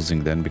with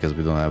housing then, because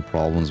we don't have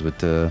problems with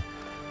the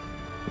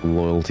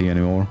loyalty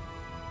anymore.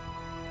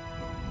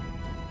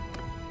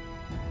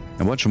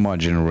 A bunch of my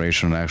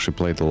generation actually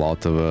played a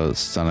lot of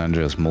San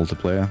Andreas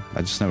multiplayer.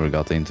 I just never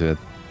got into it.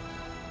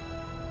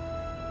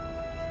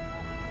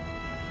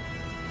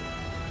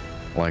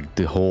 Like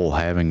the whole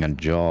having a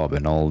job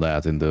and all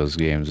that in those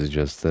games is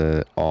just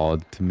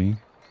odd to me.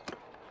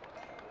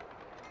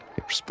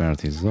 Okay,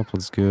 prosperity is up,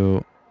 let's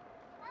go.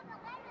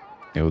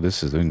 Yo,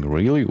 this is doing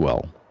really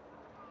well.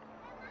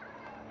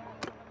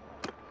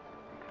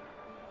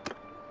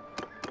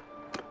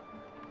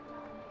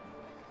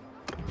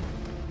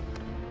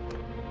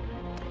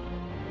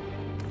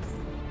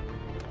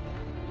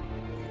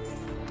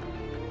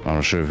 I'm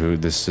not sure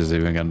if this is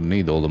even gonna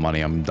need all the money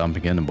I'm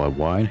dumping in, but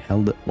why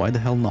the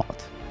hell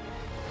not?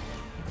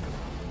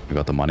 We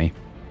got the money.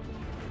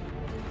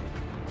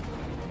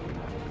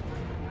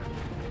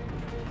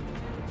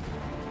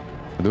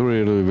 I do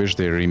really wish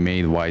they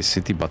remade Vice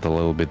City, but a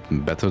little bit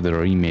better. The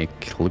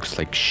remake looks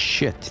like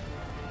shit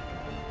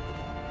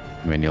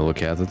when you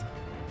look at it.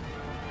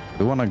 I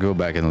do want to go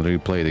back and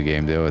replay the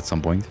game though at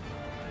some point.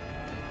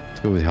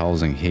 Let's go with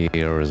housing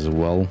here as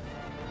well.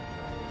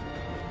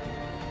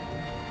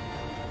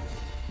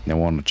 I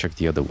want to check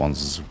the other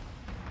ones.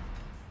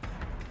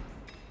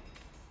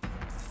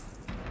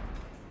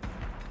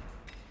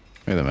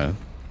 Wait a minute.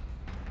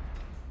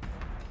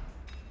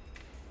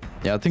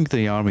 Yeah, I think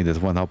the army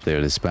that went up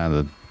there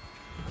disbanded.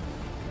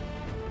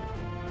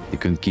 They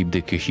couldn't keep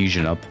the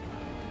cohesion up.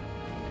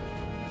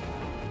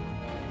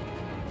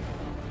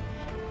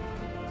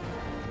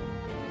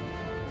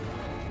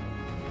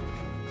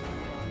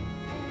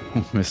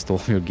 Missed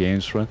all your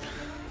games, friend.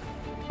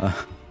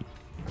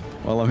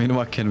 Well, I mean,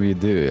 what can we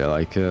do?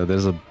 Like,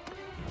 there's a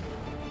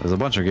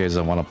bunch of games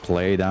I want to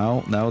play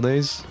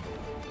nowadays.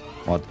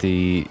 But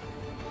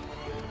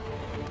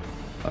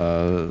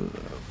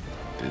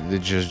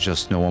there's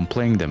just no one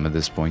playing them at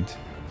this point.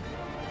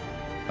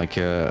 Like,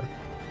 I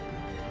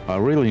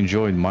really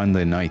enjoyed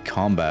Monday Night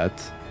Combat,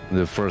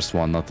 the first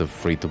one, not the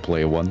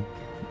free-to-play one.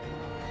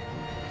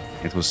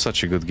 It was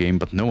such a good game,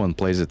 but no one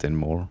plays it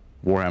anymore.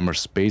 Warhammer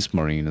Space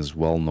Marine as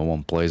well, no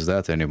one plays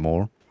that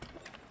anymore.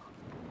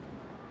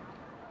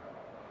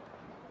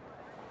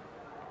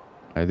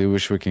 I do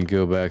wish we can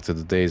go back to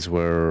the days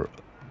where,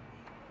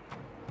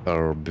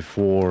 or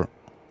before,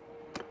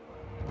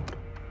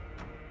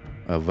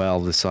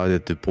 Valve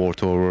decided to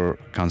port over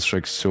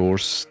Construct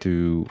Source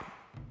to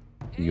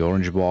the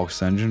Orange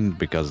Box engine,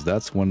 because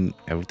that's when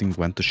everything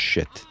went to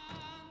shit.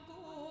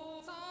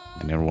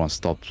 And everyone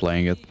stopped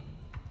playing it.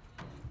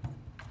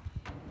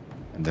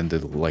 And then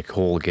the like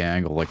whole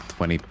gang of like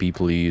 20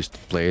 people who used to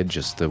play it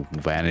just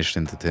vanished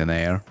into thin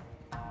air.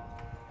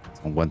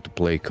 Some went to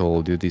play Call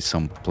of Duty,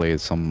 some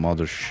played some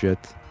other shit.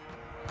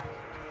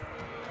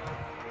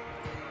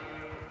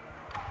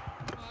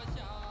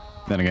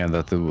 Then again,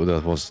 that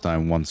was the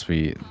time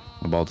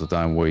about the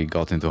time we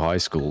got into high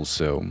school,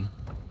 so...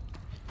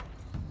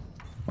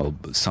 Well,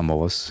 some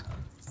of us.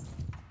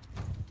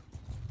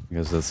 I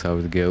guess that's how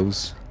it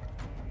goes.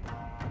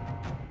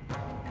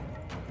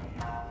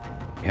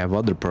 We have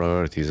other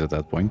priorities at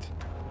that point.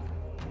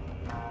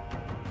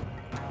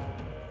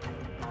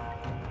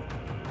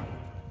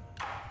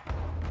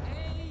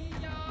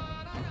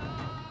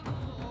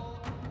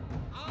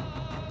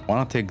 I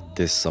want to take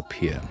this up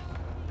here.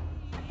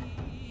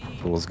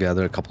 So let's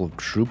gather a couple of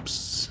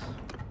troops.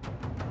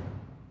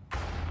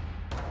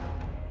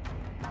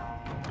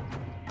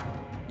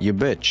 You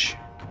bitch.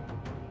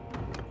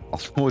 I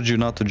told you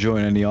not to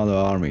join any other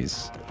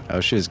armies.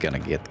 Oh, she's gonna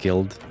get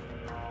killed.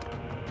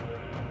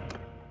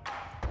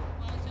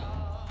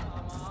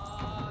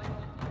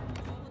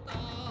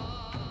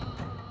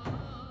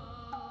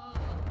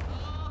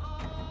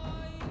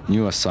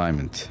 New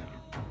assignment.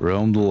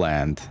 Roam the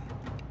land.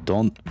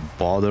 Don't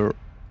bother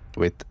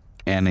with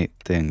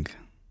anything.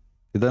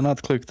 Did I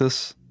not click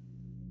this?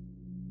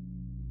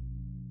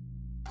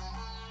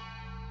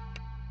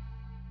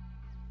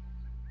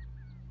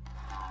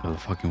 Oh,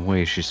 fucking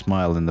way she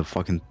smiled and the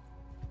fucking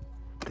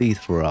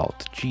teeth were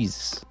out.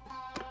 Jesus.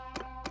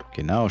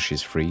 Okay, now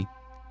she's free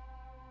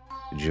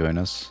to join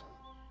us.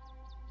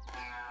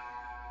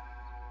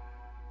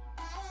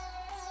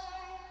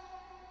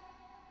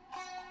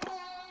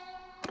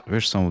 I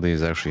wish some of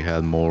these actually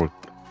had more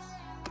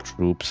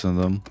troops in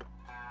them.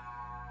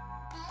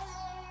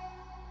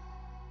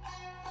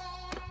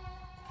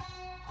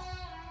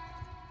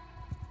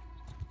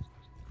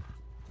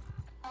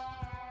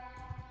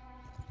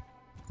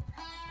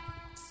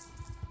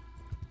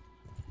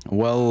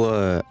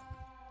 Well,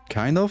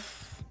 kind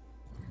of.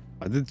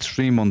 I did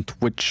stream on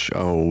Twitch.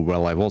 Oh,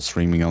 well, I was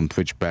streaming on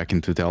Twitch back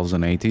in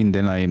 2018.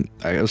 Then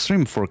I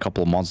streamed for a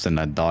couple of months, then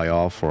I die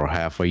off for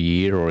half a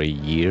year or a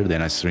year.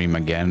 Then I stream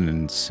again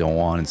and so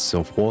on and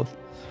so forth.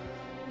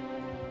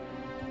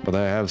 But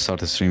I have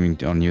started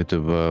streaming on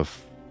YouTube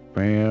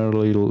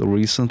fairly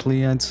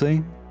recently, I'd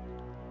say.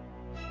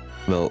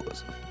 Well,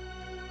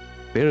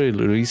 very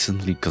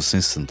recently,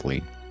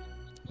 consistently.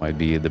 Might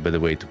be the better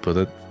way to put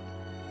it.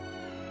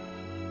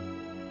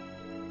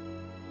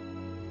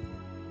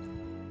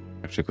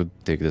 Actually, I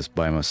could take this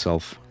by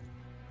myself.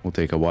 Will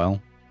take a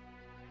while.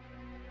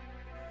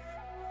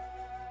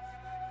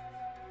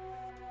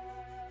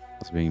 I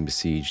was being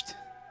besieged.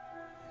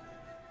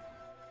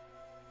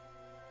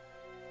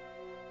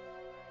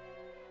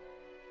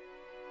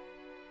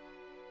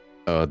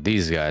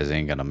 These guys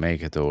ain't gonna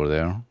make it over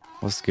there.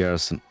 What's the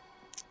garrison?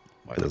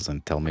 Why doesn't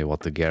it tell me what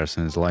the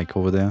garrison is like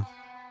over there?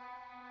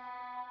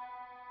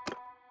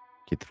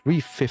 Okay,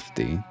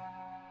 350.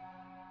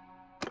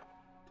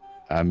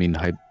 I mean,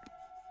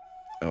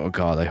 oh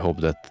god, I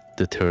hope that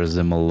deters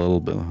them a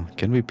little bit.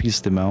 Can we piece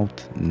them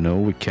out? No,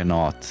 we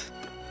cannot.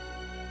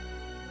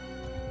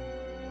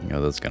 Yeah,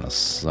 that's gonna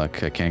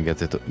suck. I can't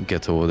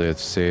get over there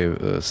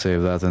to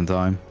save that in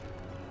time.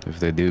 If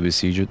they do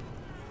besiege it.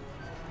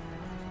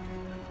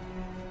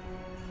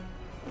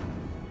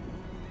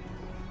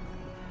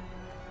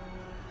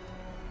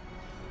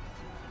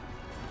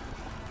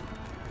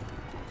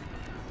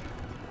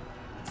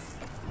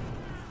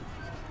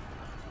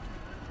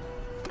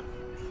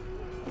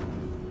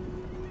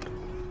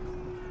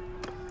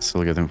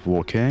 Still getting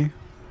 4K.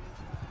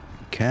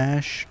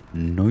 Cash.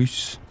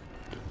 Nice.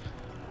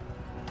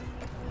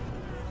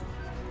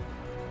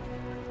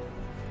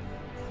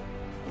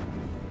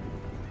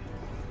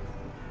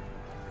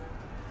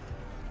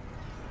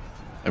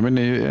 I mean,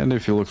 and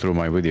if you look through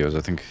my videos,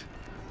 I think...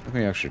 Let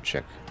me actually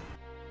check.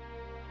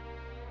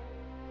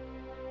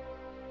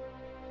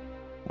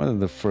 When did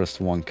the first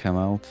one come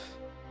out?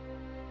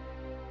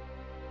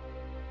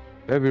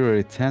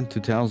 February 10,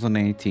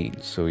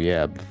 2018. So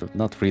yeah,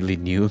 not really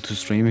new to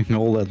streaming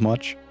all that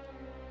much.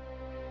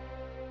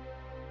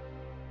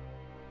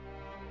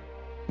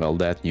 Well,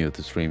 that new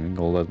to streaming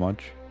all that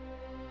much.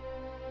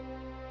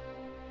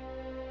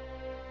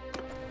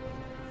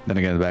 Then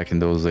again, back in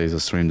those days, I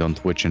streamed on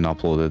Twitch and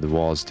uploaded the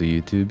VODs to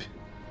YouTube.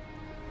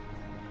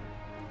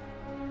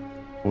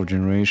 4th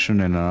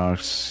generation and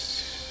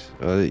arcs.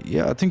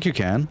 Yeah, I think you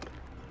can.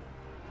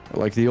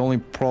 Like, the only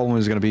problem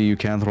is gonna be you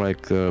can't,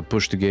 like,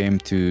 push the game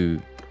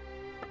to,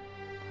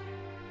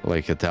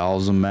 like,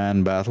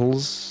 1,000-man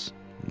battles.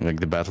 Like,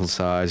 the battle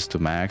size to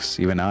max.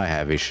 Even I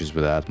have issues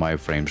with that. My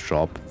frames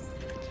drop.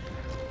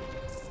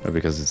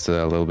 Because it's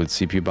a little bit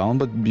CPU bound,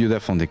 but you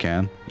definitely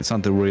can. It's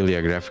not really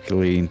a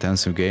graphically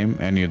intensive game,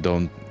 and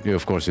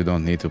of course, you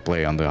don't need to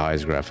play on the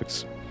highest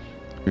graphics.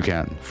 You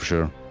can, for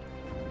sure.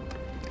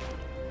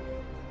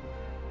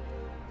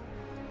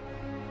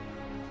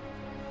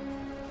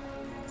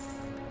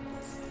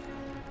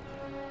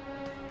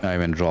 I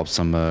even dropped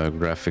some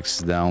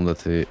graphics down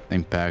that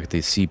impact the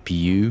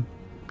CPU,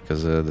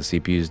 because the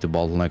CPU is the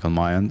bottleneck on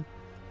my end.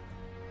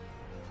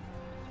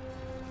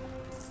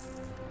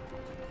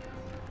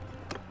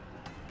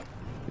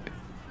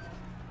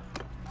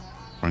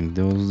 Bring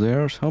those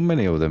there. How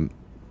many of them?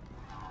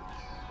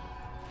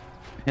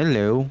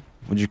 Hello.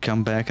 Would you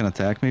come back and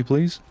attack me,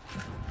 please?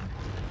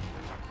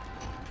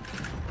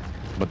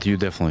 But you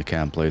definitely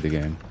can play the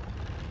game.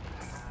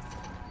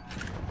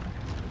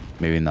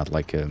 Maybe not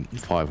like a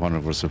 500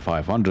 versus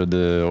 500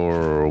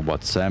 or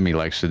what Sammy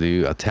likes to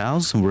do.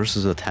 1,000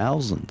 versus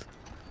 1,000.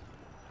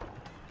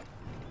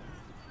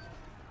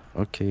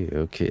 Okay,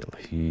 okay.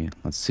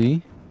 Let's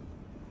see.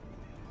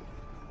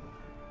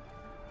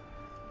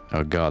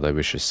 Oh god, I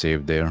wish I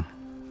saved there.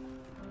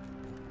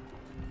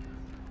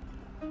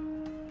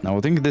 Now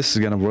I think this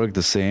is gonna work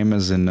the same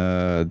as in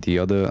the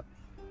other...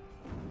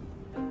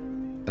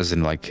 As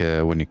in like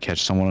when you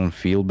catch someone in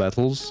field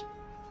battles.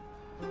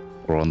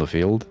 Or on the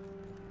field.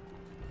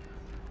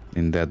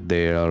 In that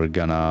they are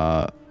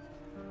gonna...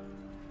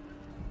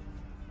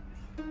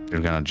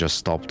 They're gonna just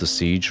stop the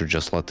siege or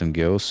just let them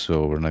go,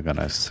 so we're not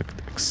gonna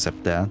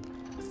accept that.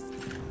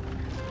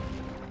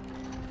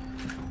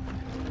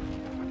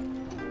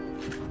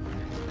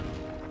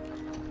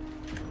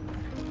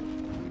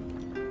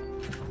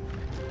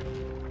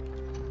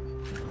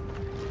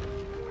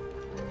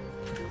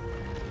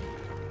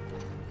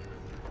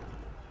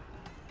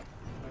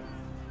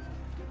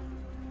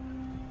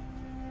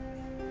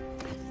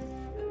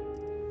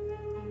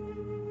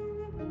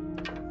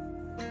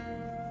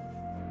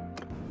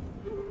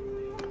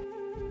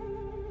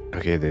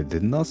 Okay, they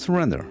did not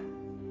surrender.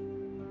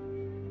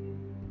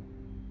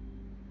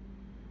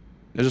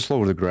 I just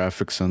lower the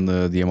graphics and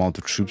the amount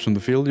of troops on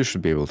the field. You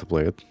should be able to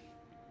play it.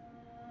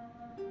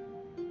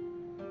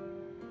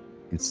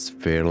 It's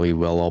fairly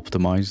well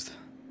optimized.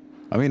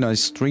 I mean, I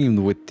streamed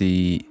with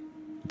an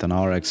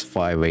RX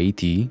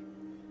 580.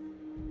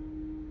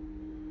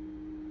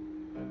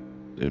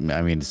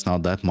 I mean, it's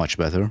not that much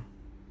better.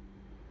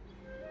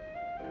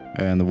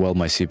 And well,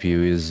 my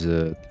CPU is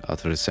a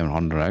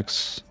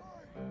 3700X.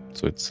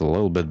 So it's a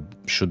little bit,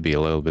 should be a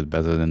little bit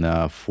better than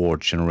a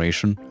 4th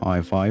generation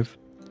i5.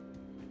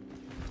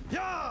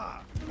 Yeah.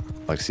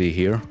 Like see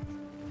here.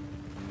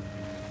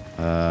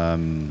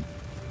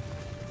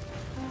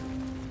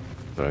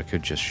 But I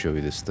could just show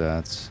you the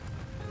stats.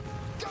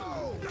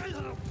 Go.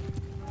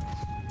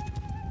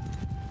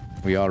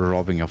 We are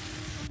dropping a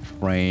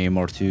frame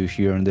or two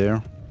here and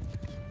there.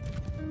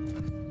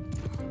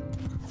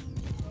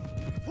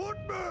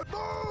 Footman.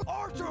 Move.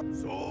 Archer.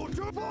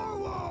 Soldier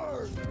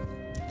forward.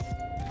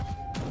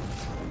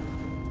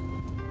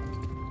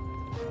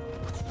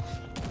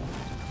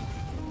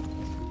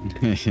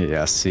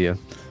 Yeah, see ya.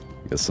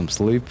 Get some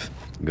sleep.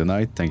 Good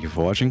night. Thank you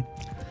for watching.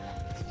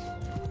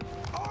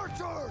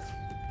 Archers.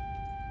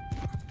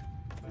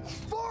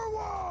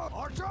 Forward.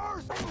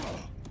 Archers.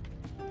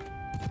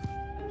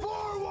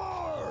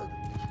 Forward.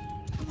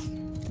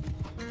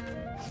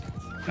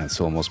 And it's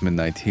almost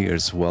midnight here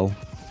as well.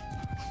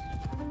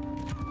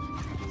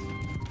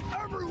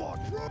 Everyone,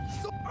 drop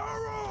some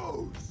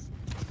arrows.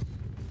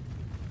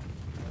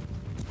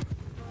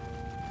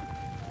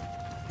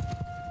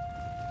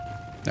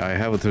 I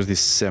have a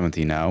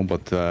 3070 now,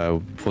 but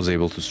was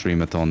able to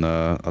stream it on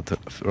at the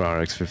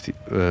RX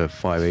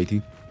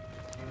 580.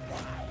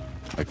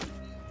 Like,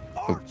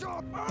 Archer.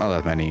 not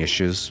that many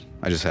issues.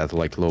 I just had to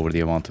like lower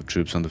the amount of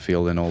troops on the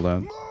field and all that.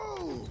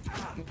 Move.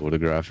 For the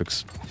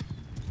graphics.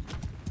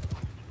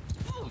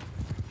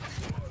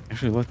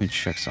 Actually, let me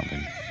check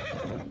something.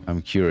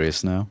 I'm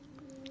curious now.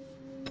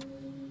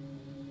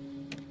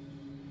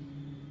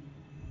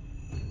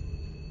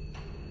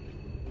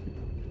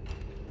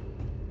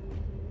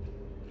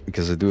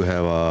 Because I do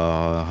have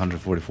a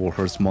 144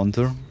 Hz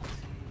monitor.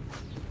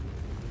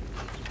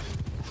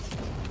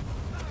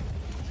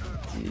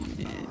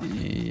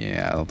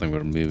 Yeah, I don't think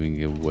we're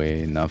moving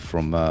away enough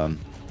from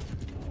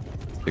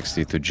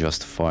 60 to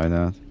justify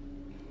that.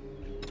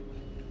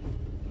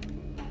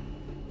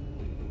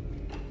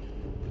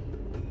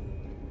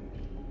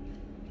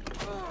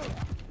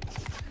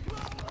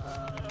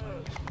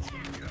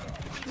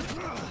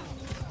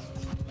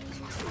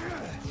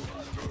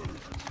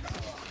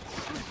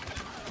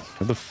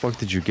 How the fuck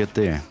did you get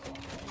there?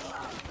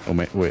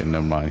 Oh, wait,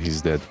 never mind.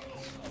 He's dead.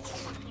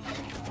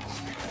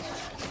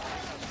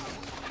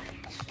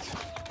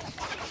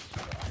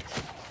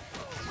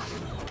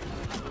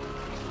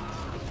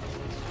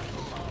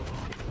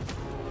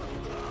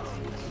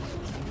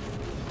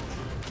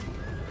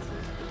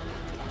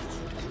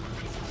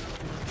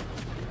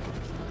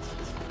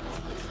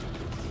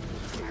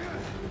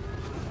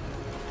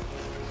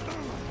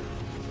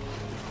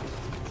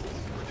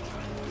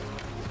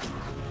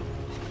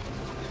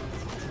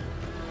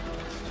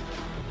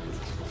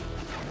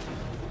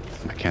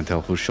 I can't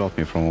tell who shot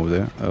me from over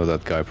there. Oh,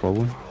 that guy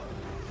probably.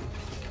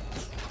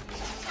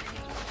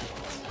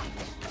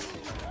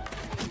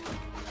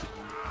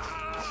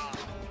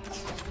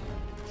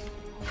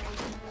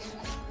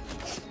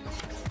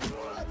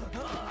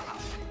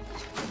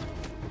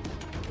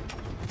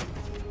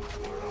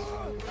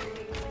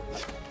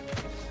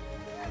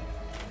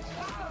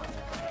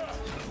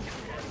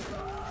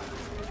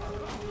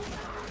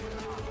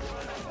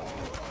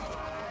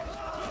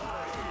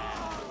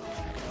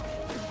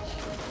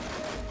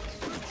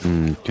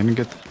 Can you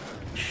get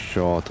a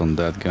shot on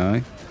that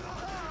guy?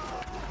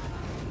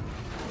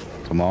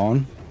 Come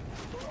on.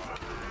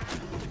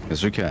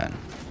 Yes, we can.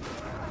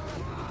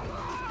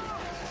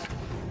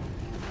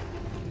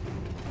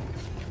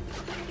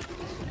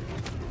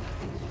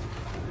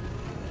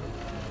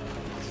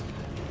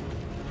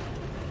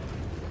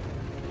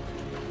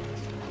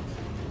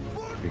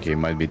 Okay,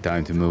 might be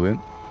time to move it.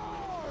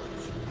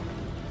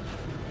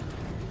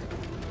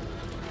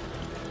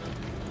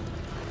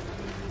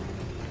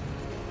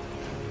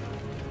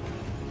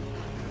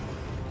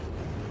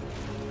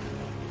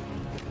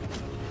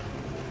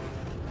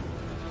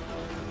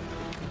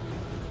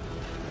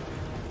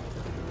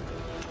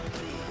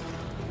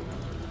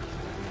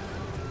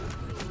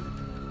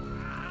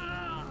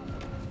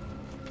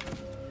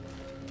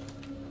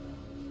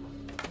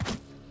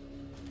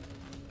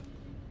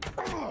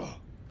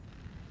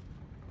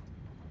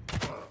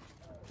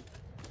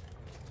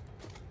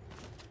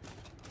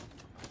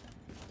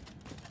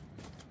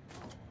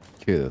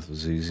 Okay, that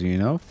was easy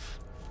enough.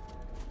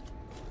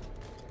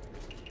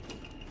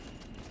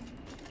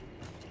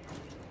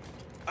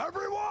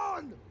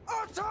 Everyone,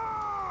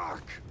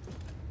 attack!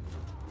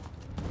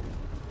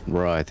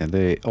 Right, and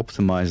they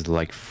optimized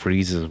like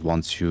freezes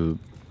once you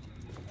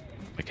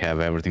like have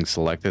everything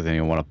selected and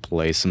you want to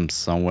place them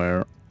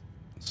somewhere,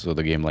 so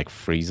the game like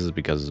freezes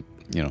because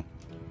you know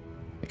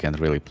you can't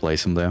really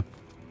place them there.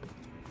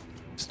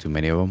 There's too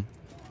many of them.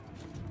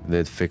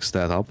 They'd fix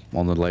that up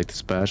on the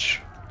latest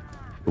patch.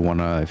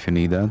 If you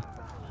need that.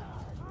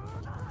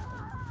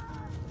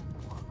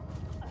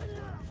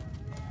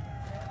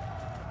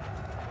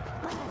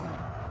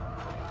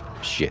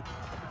 Shit.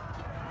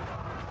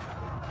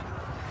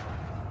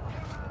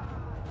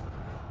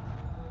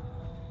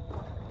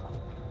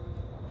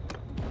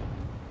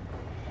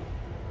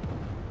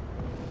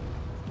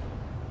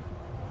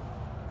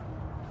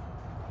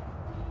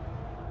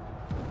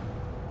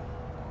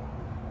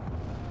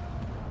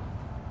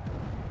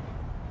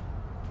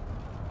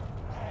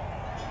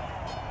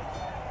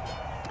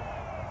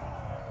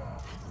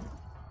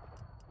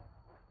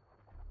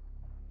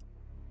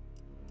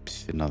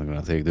 They're not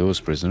gonna take those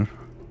prisoner.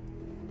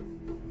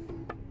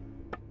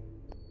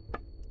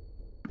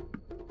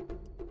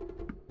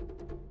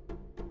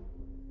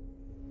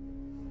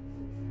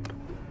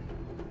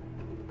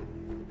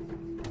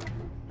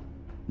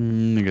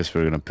 I guess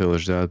we're gonna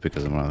pillage that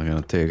because I'm not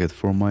gonna take it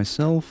for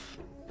myself.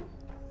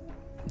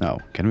 Now,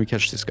 can we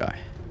catch this guy?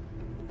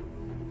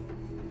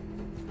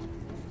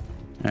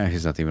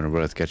 He's not even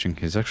worth catching.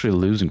 He's actually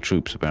losing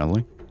troops,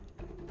 apparently.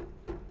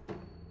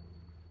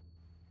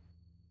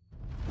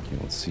 Okay,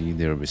 let's see.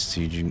 They're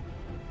besieging.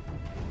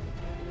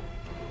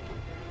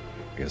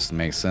 I guess it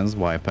makes sense.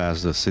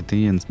 Bypass the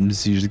city and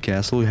besiege the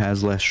castle. It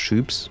has less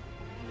troops.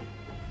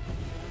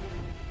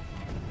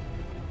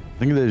 I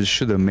think they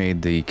should have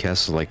made the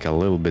castle like a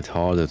little bit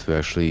harder to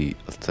actually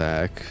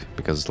attack,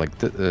 because like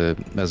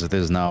as it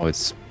is now,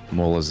 it's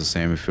more or less the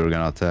same if you're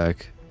gonna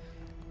attack.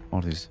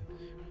 All these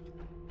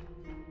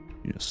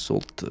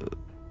assault.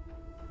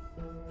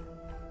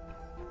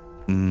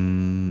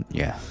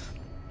 Yeah.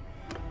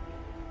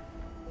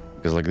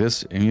 Because like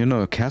this, and you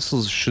know,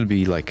 castles should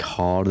be like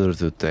harder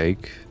to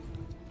take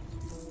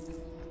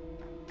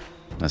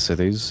as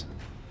cities.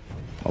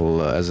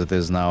 Well, as it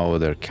is now,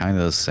 they're kind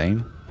of the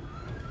same.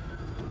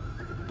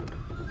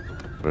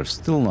 We're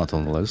still not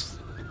on the list.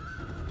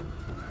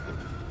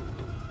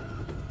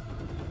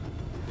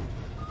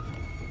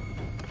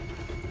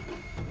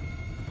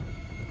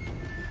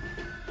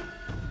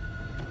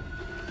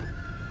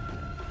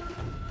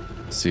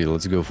 Let's see,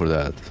 let's go for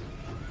that.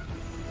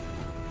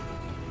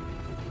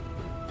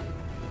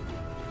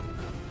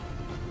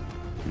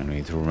 I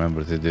need to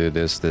remember to do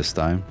this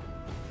time.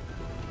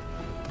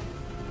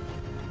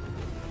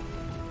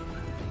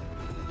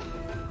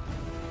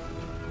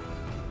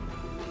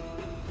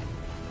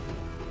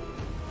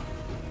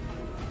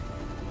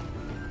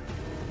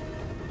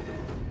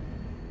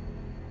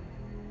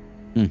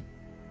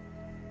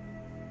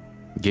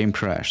 Game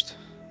crashed.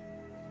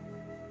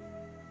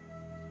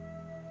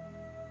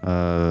 Wait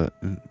a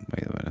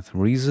minute.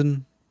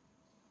 Reason?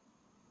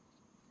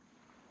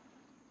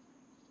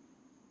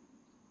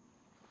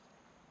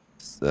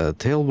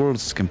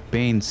 Tailworld's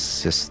campaign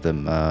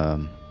system.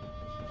 An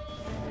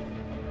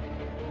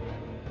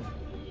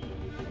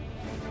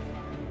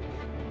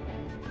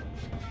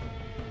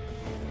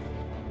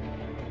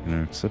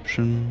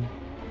exception.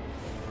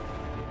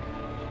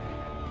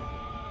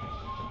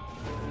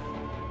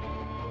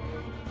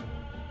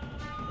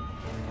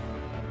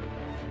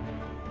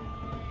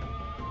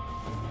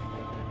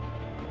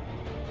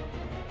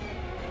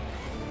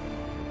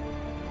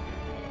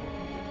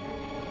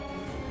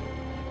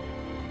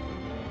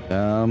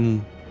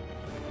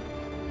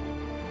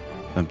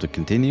 Time to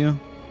continue?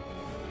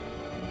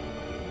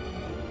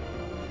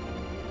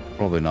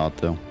 Probably not,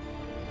 though.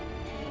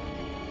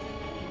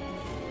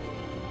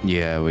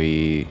 Yeah,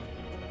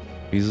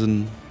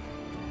 reason?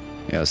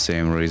 Yeah,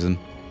 same reason.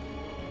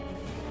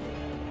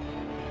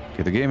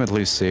 Okay, the game at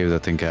least saved, I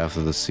think,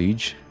 after the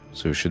siege.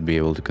 So we should be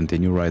able to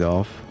continue right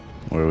off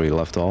where we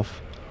left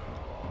off.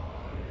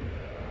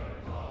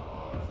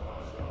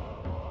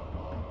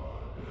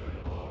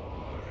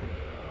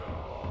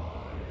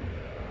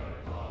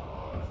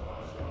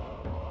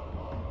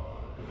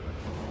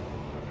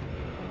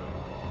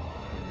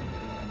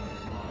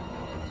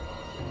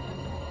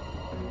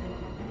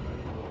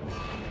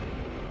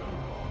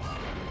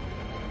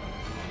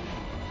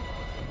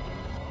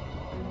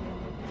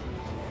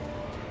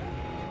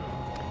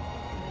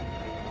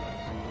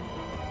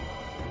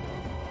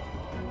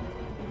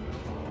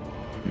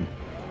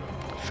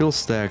 Fill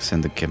stacks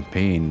and the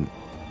campaign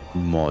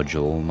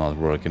module not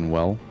working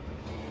well.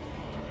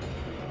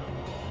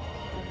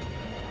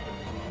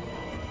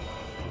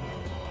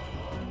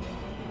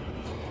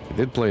 I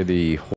did play the